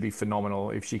Sol, which would be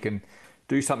phenomenal if she can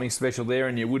do something special there,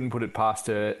 and you wouldn't put it past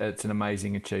her. It's an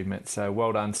amazing achievement. So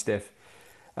well done, Steph.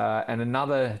 And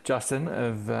another, Justin,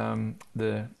 of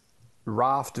the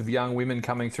raft of young women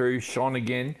coming through, shone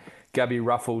again, Gabby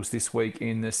Ruffles this week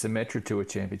in the Symetra Tour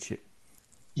Championship.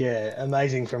 Yeah,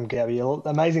 amazing from Gabby.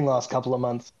 Amazing last couple of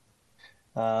months.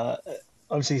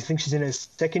 Obviously, I think she's in her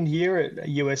 2nd year at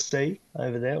USC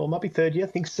over there, or might be 3rd year. I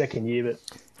think 2nd year, but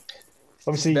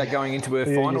obviously about going into her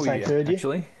final year, 3rd year?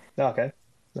 Actually. Oh, okay.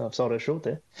 No, I've sold her short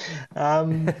there.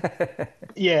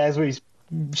 Yeah,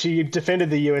 she defended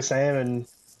the USAM and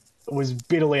was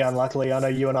bitterly unlucky. I know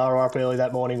you and I were up early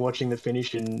that morning watching the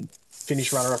finish and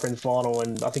finished runner-up in the final,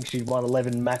 and I think she'd won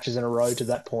 11 matches in a row to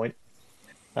that point,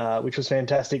 which was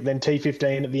fantastic. Then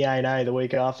T15 at the ANA the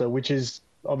week after, which is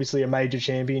obviously a major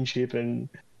championship, and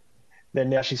then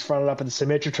now she's fronted up at the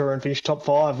Symetra Tour and finished top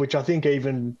 5, which I think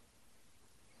even...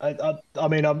 I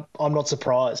mean, I'm not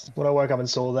surprised. When I woke up and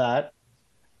saw that,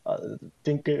 I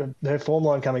think her form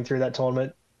line coming through that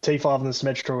tournament, T5 on the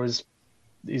Symetra Tour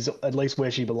is at least where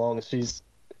she belongs. She's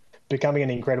becoming an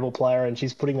incredible player, and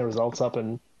she's putting the results up.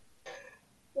 And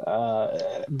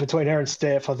between her and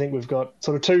Steph, I think we've got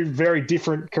sort of two very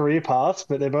different career paths,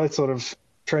 but they're both sort of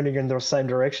trending in the same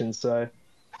direction. So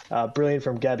brilliant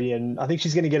from Gabby, and I think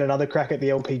she's going to get another crack at the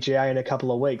LPGA in a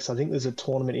couple of weeks. I think there's a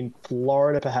tournament in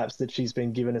Florida, perhaps, that she's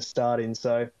been given a start in.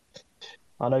 So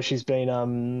I know she's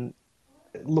been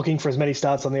looking for as many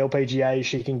starts on the LPGA as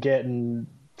she can get, and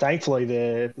thankfully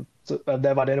they've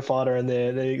identified her and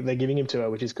they're giving him to her,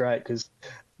 which is great, because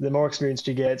the more experience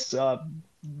she gets,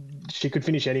 she could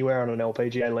finish anywhere on an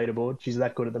LPGA leaderboard. She's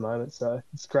that good at the moment, so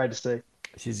it's great to see.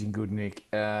 She's in good nick.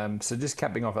 So just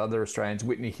capping off other Australians,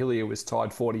 Whitney Hillier was tied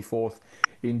 44th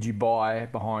in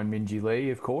Dubai behind Minjee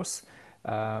Lee, of course.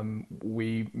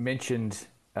 We mentioned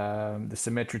the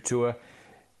Symetra Tour.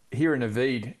 Here in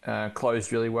Naveed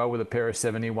closed really well with a pair of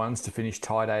 71s to finish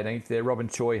tied 18th there. Robin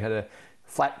Choi had a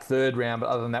flat third round, but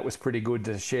other than that was pretty good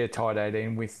to share tied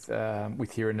 18 with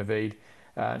here in Naveed.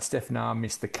 Steph Nah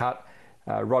missed the cut.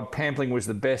 Rod Pampling was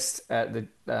the best at the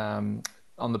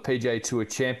on the PGA Tour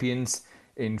Champions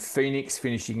in Phoenix,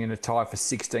 finishing in a tie for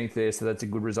 16th there, so that's a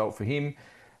good result for him.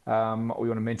 We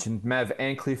want to mention Mav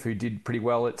Ancliffe, who did pretty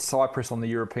well at Cyprus on the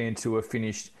European Tour,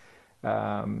 finished in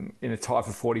a tie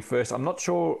for 41st. I'm not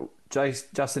sure,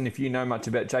 Justin, if you know much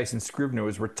about Jason Scrivener,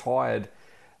 was retired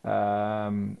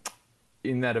in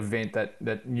that event,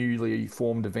 that newly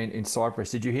formed event in Cyprus.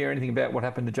 Did you hear anything about what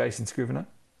happened to Jason Scrivener?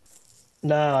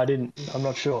 No, I didn't. I'm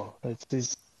not sure. It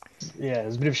was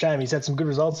a bit of a shame. He's had some good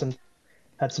results and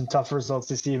had some tough results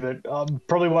this year, but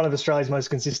probably one of Australia's most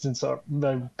consistent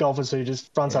golfers who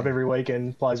just fronts up every week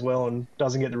and plays well and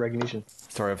doesn't get the recognition.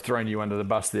 Sorry, I've thrown you under the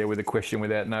bus there with a question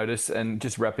without notice. And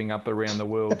just wrapping up around the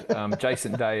world,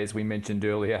 Jason Day, as we mentioned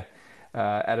earlier,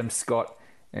 Adam Scott,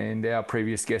 and our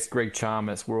previous guest, Greg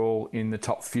Chalmers, were all in the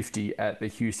top 50 at the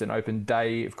Houston Open.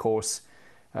 Day, of course,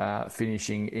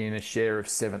 finishing in a share of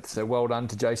 7th. So well done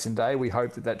to Jason Day. We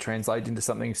hope that translates into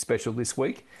something special this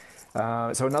week.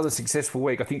 So another successful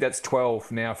week. I think that's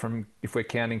 12 now from, if we're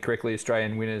counting correctly,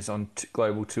 Australian winners on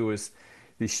global tours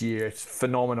this year. It's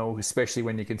phenomenal, especially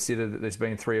when you consider that there's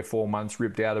been 3 or 4 months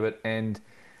ripped out of it. And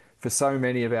for so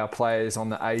many of our players on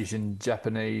the Asian,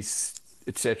 Japanese,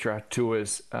 etc.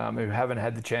 tours who haven't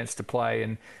had the chance to play,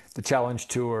 and the Challenge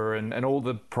Tour and all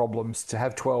the problems, to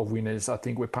have 12 winners, I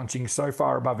think we're punching so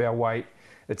far above our weight.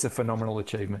 It's a phenomenal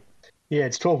achievement. Yeah,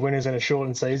 it's 12 winners in a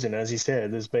shortened season. As you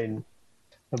said, there's been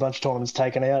a bunch of tournaments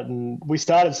taken out, and we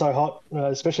started so hot,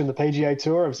 especially in the PGA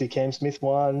Tour. Obviously, Cam Smith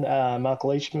won, Mark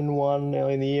Leishman won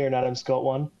early in the year, and Adam Scott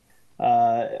won.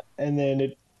 And then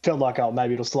it felt like,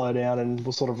 maybe it'll slow down and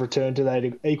we'll sort of return to that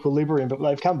equilibrium. But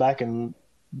they've come back, and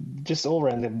just all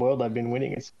around the world they've been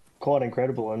winning. It's quite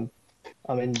incredible. And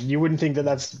I mean, you wouldn't think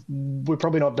we're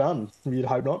probably not done. You'd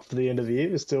hope not for the end of the year.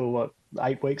 There's still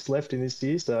 8 weeks left in this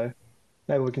year, so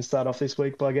maybe we can start off this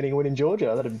week by getting a win in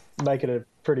Georgia. That'd make it a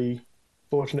pretty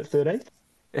fortunate 13th.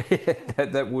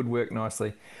 that would work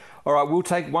nicely. All right, we'll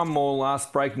take one more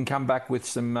last break and come back with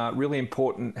some really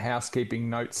important housekeeping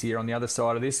notes here on the other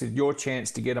side of this. It's your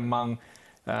chance to get among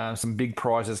some big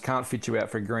prizes. Can't fit you out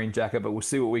for a green jacket, but we'll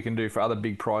see what we can do for other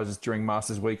big prizes during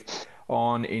Masters Week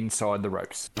on Inside the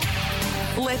Ropes.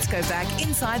 Let's go back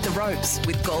inside the ropes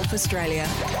with Golf Australia.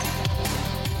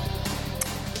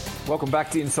 Welcome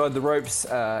back to Inside the Ropes,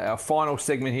 our final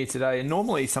segment here today. And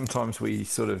normally, sometimes we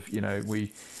sort of,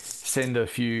 we send a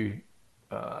few,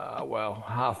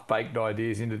 half-baked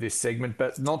ideas into this segment,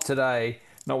 but not today,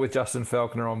 not with Justin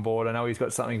Falconer on board. I know he's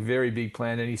got something very big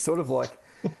planned, and he's sort of like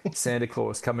Santa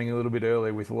Claus, coming a little bit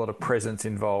early with a lot of presents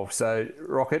involved. So,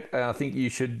 Rocket, I think you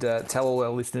should tell all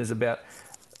our listeners about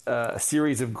a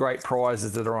series of great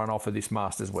prizes that are on offer this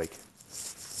Masters Week.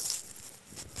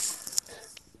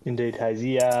 Indeed,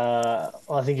 Hazy. I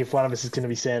think if one of us is going to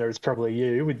be Santa, it's probably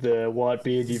you, with the white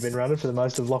beard you've been running for the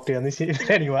most of lockdown this year.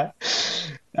 But anyway,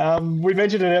 we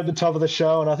mentioned it at the top of the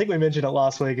show, and I think we mentioned it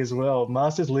last week as well.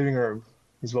 Masters Living Room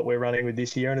is what we're running with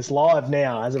this year, and it's live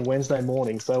now as of Wednesday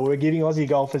morning. So we're giving Aussie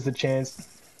golfers the chance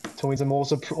to win some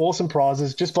awesome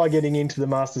prizes just by getting into the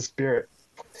Masters spirit.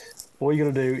 All you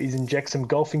got to do is inject some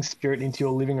golfing spirit into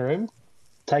your living room.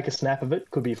 Take a snap of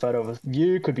it. Could be a photo of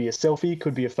you, could be a selfie,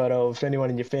 could be a photo of anyone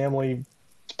in your family,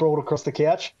 sprawled across the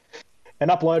couch, and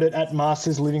upload it at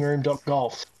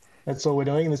mastersliving.room.golf. That's all we're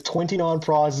doing. And there's 29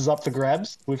 prizes up for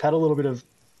grabs. We've had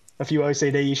a few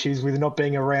OCD issues with not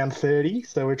being around 30,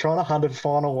 so we're trying to hunt a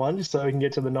final one just so we can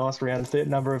get to the nice round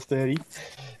number of 30.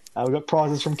 We've got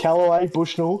prizes from Callaway,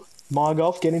 Bushnell, My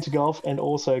Golf, Get Into Golf, and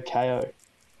also KO.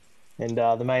 And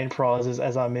the main prizes,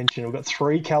 as I mentioned, we've got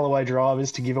 3 Callaway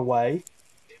drivers to give away,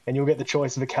 and you'll get the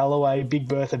choice of a Callaway Big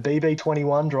Bertha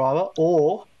BB21 driver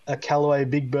or a Callaway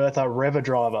Big Bertha Reva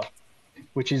driver,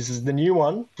 which is the new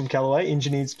one from Callaway,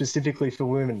 engineered specifically for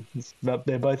women.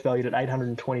 They're both valued at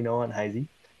 $829, Hazy.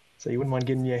 So you wouldn't mind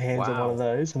getting your hands on one of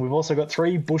those. And we've also got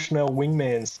 3 Bushnell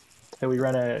Wingmans that we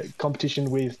ran a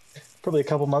competition with probably a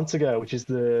couple months ago, which is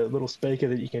the little speaker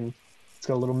that you can... It's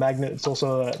got a little magnet. It's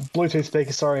also a Bluetooth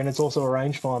speaker, and it's also a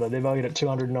rangefinder. They're valued at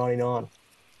 $299.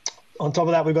 On top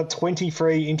of that, we've got 20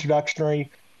 free introductory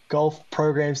golf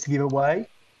programs to give away.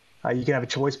 You can have a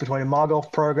choice between a My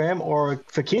Golf program or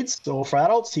for kids or for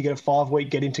adults. You get a 5-week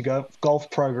Get Into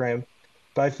Golf program,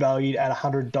 both valued at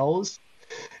 $100.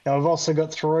 Now, we've also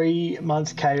got 3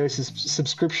 months KO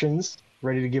subscriptions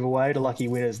ready to give away to lucky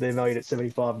winners. They're valued at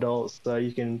 $75. So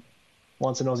you can,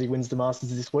 once an Aussie wins the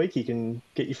Masters this week, you can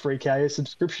get your free KO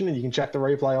subscription and you can chuck the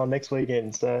replay on next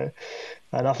weekend. So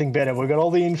nothing better. We've got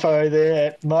all the info there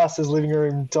at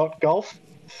mastersliving.room.golf.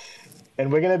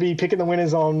 And we're going to be picking the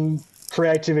winners on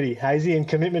creativity, Hazy, and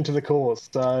commitment to the cause.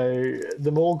 So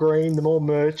the more green, the more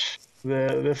merch,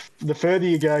 the further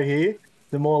you go here,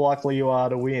 the more likely you are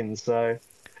to win. So,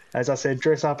 as I said,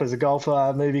 dress up as a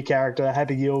golfer, movie character,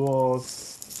 Happy Gilmore,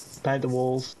 paint the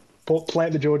walls,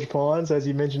 plant the Georgia Pines, as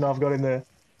you mentioned I've got in the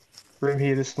room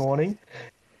here this morning.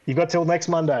 You've got till next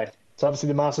Monday. So obviously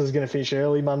the Masters is going to finish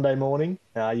early Monday morning.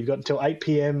 You've got until 8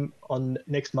 p.m. on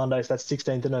next Monday, so that's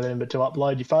 16th of November, to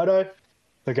upload your photo.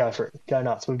 So go for it. Go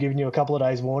nuts. We've given you a couple of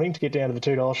days warning to get down to the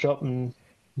 $2 shop and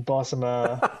buy some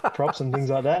props and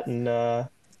things like that. And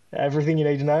everything you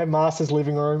need to know,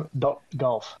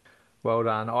 mastersliving.room.golf. Well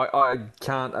done. I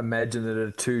can't imagine that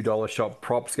a $2 shop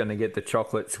prop's going to get the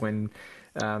chocolates when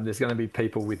there's going to be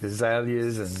people with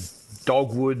azaleas and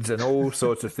dogwoods and all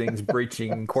sorts of things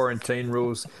breaching quarantine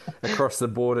rules across the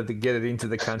border to get it into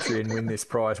the country and win this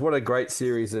prize. What a great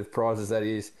series of prizes that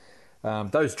is.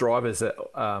 Those drivers that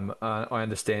I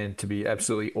understand to be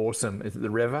absolutely awesome. Is it the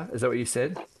Reva? Is that what you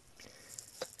said?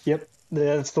 Yep.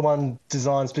 That's the one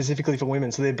designed specifically for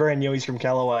women. So they're brand newies from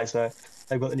Callaway. So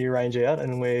they've got the new range out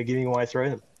and we're giving away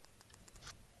 3 of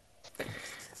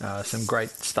them. Some great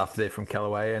stuff there from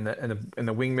Callaway and the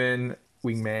wingman,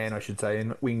 I should say,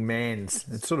 and wingmans.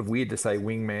 It's sort of weird to say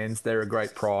wingmans. They're a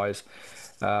great prize.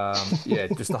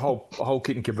 Just the whole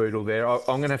kit and caboodle there. I'm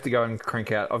going to have to go and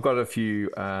crank out. I've got a few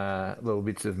little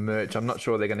bits of merch. I'm not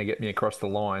sure they're going to get me across the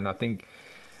line. I think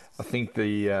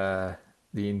the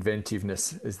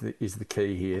inventiveness is the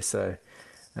key here. So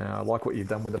I like what you've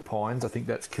done with the Pines. I think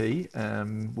that's key.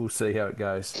 We'll see how it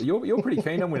goes. You're pretty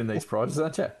keen on winning these prizes,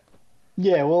 aren't you?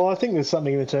 Yeah, well, I think there's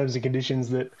something in the terms and conditions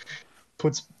that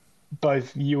puts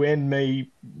both you and me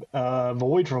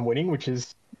void from winning, which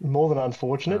is more than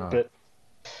unfortunate. But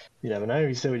you never know.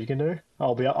 You see what you can do.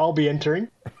 I'll be entering,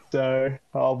 so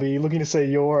I'll be looking to see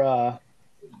your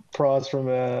prize from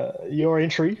your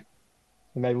entry.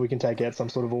 Maybe we can take out some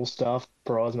sort of all-staff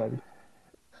prize, maybe.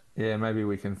 Yeah, maybe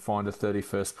we can find a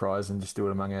 31st prize and just do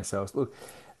it among ourselves. Look,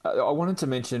 I wanted to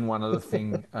mention one other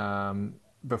thing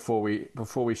before we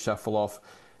shuffle off.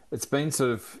 It's been sort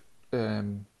of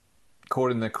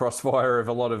caught in the crossfire of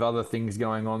a lot of other things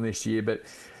going on this year, but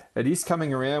it is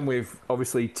coming around. We've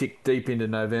obviously ticked deep into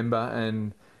November,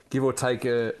 and give or take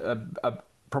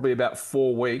probably about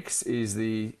 4 weeks is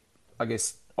the, I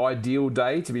guess, ideal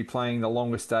day to be playing the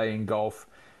longest day in golf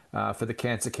for the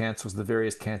cancer councils, the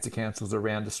various cancer councils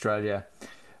around Australia.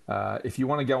 If you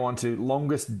want to go on to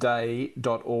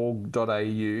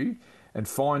longestday.org.au and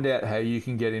find out how you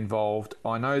can get involved.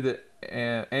 I know that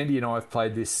Andy and I have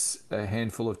played this a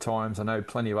handful of times. I know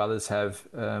plenty of others have.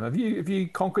 Have you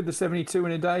conquered the 72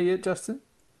 in a day yet, Justin?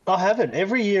 I haven't.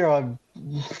 Every year I'm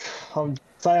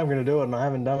say I'm going to do it and I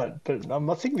haven't done it, but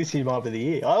I think this year might be the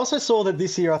year. I also saw that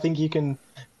this year I think you can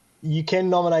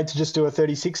nominate to just do a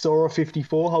 36 or a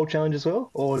 54 hole challenge as well,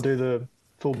 or do the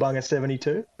full bunger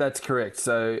 72. That's correct.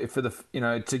 So for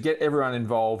to get everyone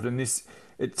involved, and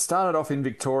it started off in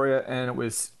Victoria and it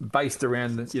was based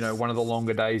around one of the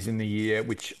longer days in the year,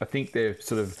 which I think they're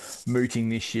sort of mooting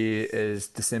this year as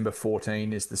December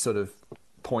 14 is the sort of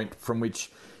point from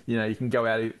which you can go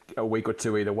out a week or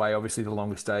two either way. Obviously, the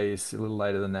longest day is a little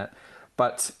later than that.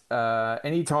 But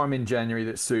any time in January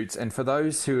that suits. And for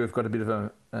those who have got a bit of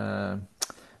a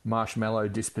marshmallow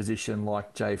disposition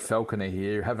like Jay Falconer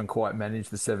here, who haven't quite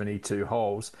managed the 72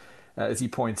 holes. As he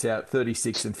points out,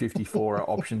 36 and 54 are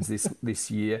options this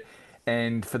year.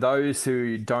 And for those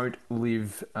who don't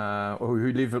live, or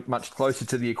who live much closer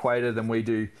to the equator than we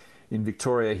do in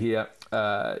Victoria here,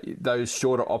 those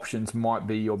shorter options might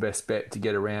be your best bet to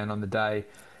get around on the day.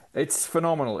 It's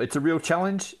phenomenal. It's a real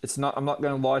challenge. It's not. I'm not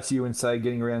going to lie to you and say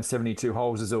getting around 72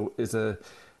 holes is a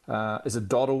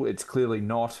doddle. It's clearly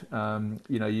not.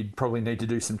 You'd probably need to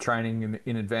do some training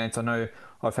in advance. I know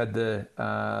I've had the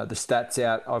stats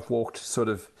out. I've walked sort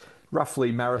of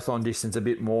roughly marathon distance, a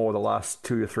bit more the last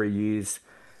 2 or 3 years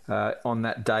on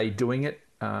that day doing it.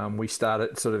 We start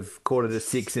at sort of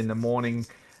 5:45 in the morning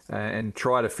and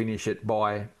try to finish it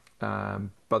by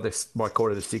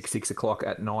 5:45, 6 o'clock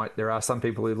at night. There are some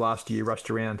people who last year rushed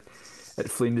around at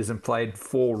Flinders and played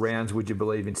 4 rounds, would you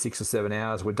believe, in 6 or 7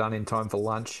 hours. We're done in time for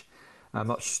lunch.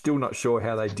 I'm still not sure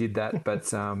how they did that,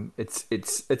 but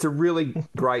it's a really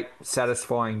great,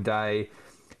 satisfying day.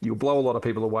 You'll blow a lot of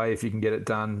people away if you can get it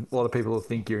done. A lot of people will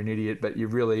think you're an idiot, but you're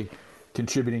really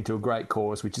contributing to a great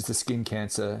cause, which is the skin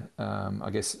cancer. I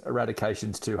guess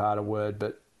eradication's too hard a word,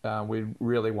 but we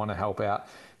really want to help out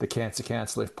the Cancer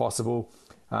Council if possible.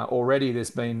 Already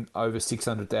there's been over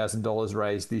 $600,000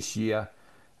 raised this year.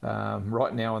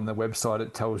 Right now on the website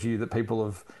it tells you that people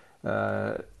have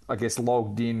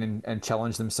logged in and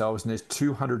challenged themselves, and there's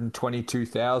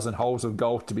 222,000 holes of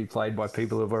golf to be played by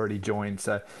people who have already joined.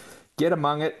 So get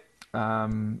among it.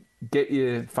 Get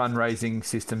your fundraising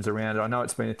systems around it. I know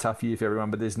it's been a tough year for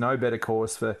everyone, but there's no better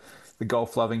cause for the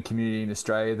golf-loving community in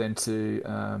Australia than to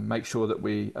make sure that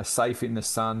we are safe in the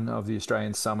sun of the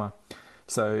Australian summer.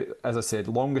 So, as I said,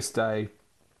 just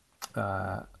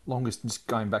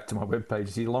going back to my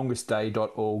webpage here,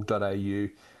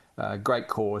 longestday.org.au. Great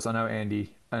cause. I know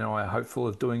Andy and I are hopeful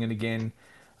of doing it again.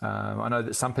 I know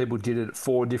that some people did it at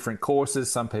 4 different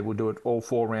courses. Some people do it all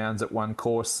 4 rounds at one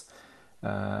course.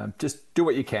 Just do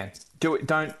what you can. Do it.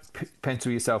 Don't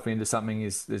pencil yourself into something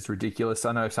that's ridiculous.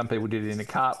 I know some people did it in a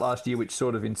cart last year, which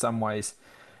sort of in some ways,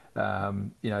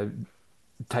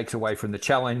 takes away from the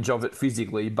challenge of it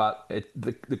physically, but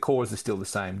the cause is still the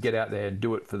same. Get out there and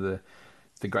do it for the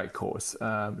great cause.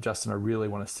 Justin, I really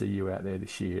want to see you out there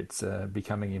this year. It's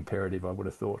becoming imperative, I would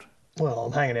have thought. Well,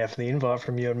 I'm hanging out for the invite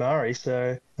from you and Murray,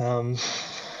 so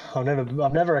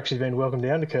I've never actually been welcomed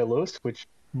down to Kurt Lewis, which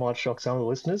might shock some of the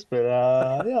listeners, but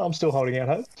I'm still holding out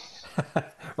hope.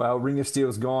 Well, Ring of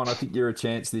Steel's gone. I think you're a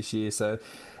chance this year. So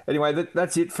anyway,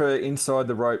 that's it for Inside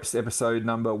the Ropes, episode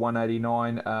number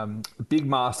 189. Big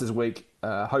Masters week.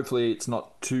 Hopefully it's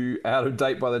not too out of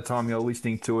date by the time you're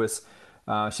listening to us.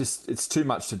 It's too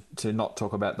much to not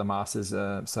talk about the Masters.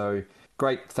 So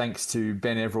great thanks to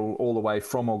Ben Everill all the way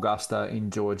from Augusta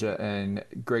in Georgia, and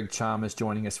Greg Chalmers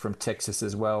joining us from Texas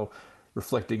as well,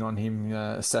 reflecting on him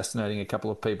assassinating a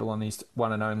couple of people on his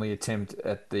one and only attempt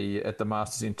at the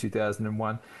Masters in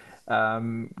 2001.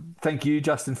 Thank you,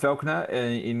 Justin Falconer.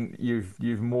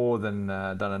 You've more than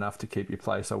done enough to keep your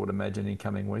place, I would imagine, in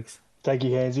coming weeks. Thank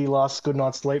you, Hansy. Last good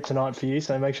night's sleep tonight for you,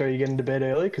 so make sure you get into bed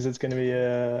early because it's going to be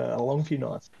a long few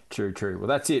nights. True. Well,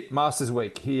 that's it. Masters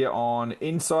Week here on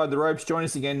Inside the Ropes. Join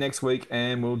us again next week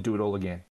and we'll do it all again.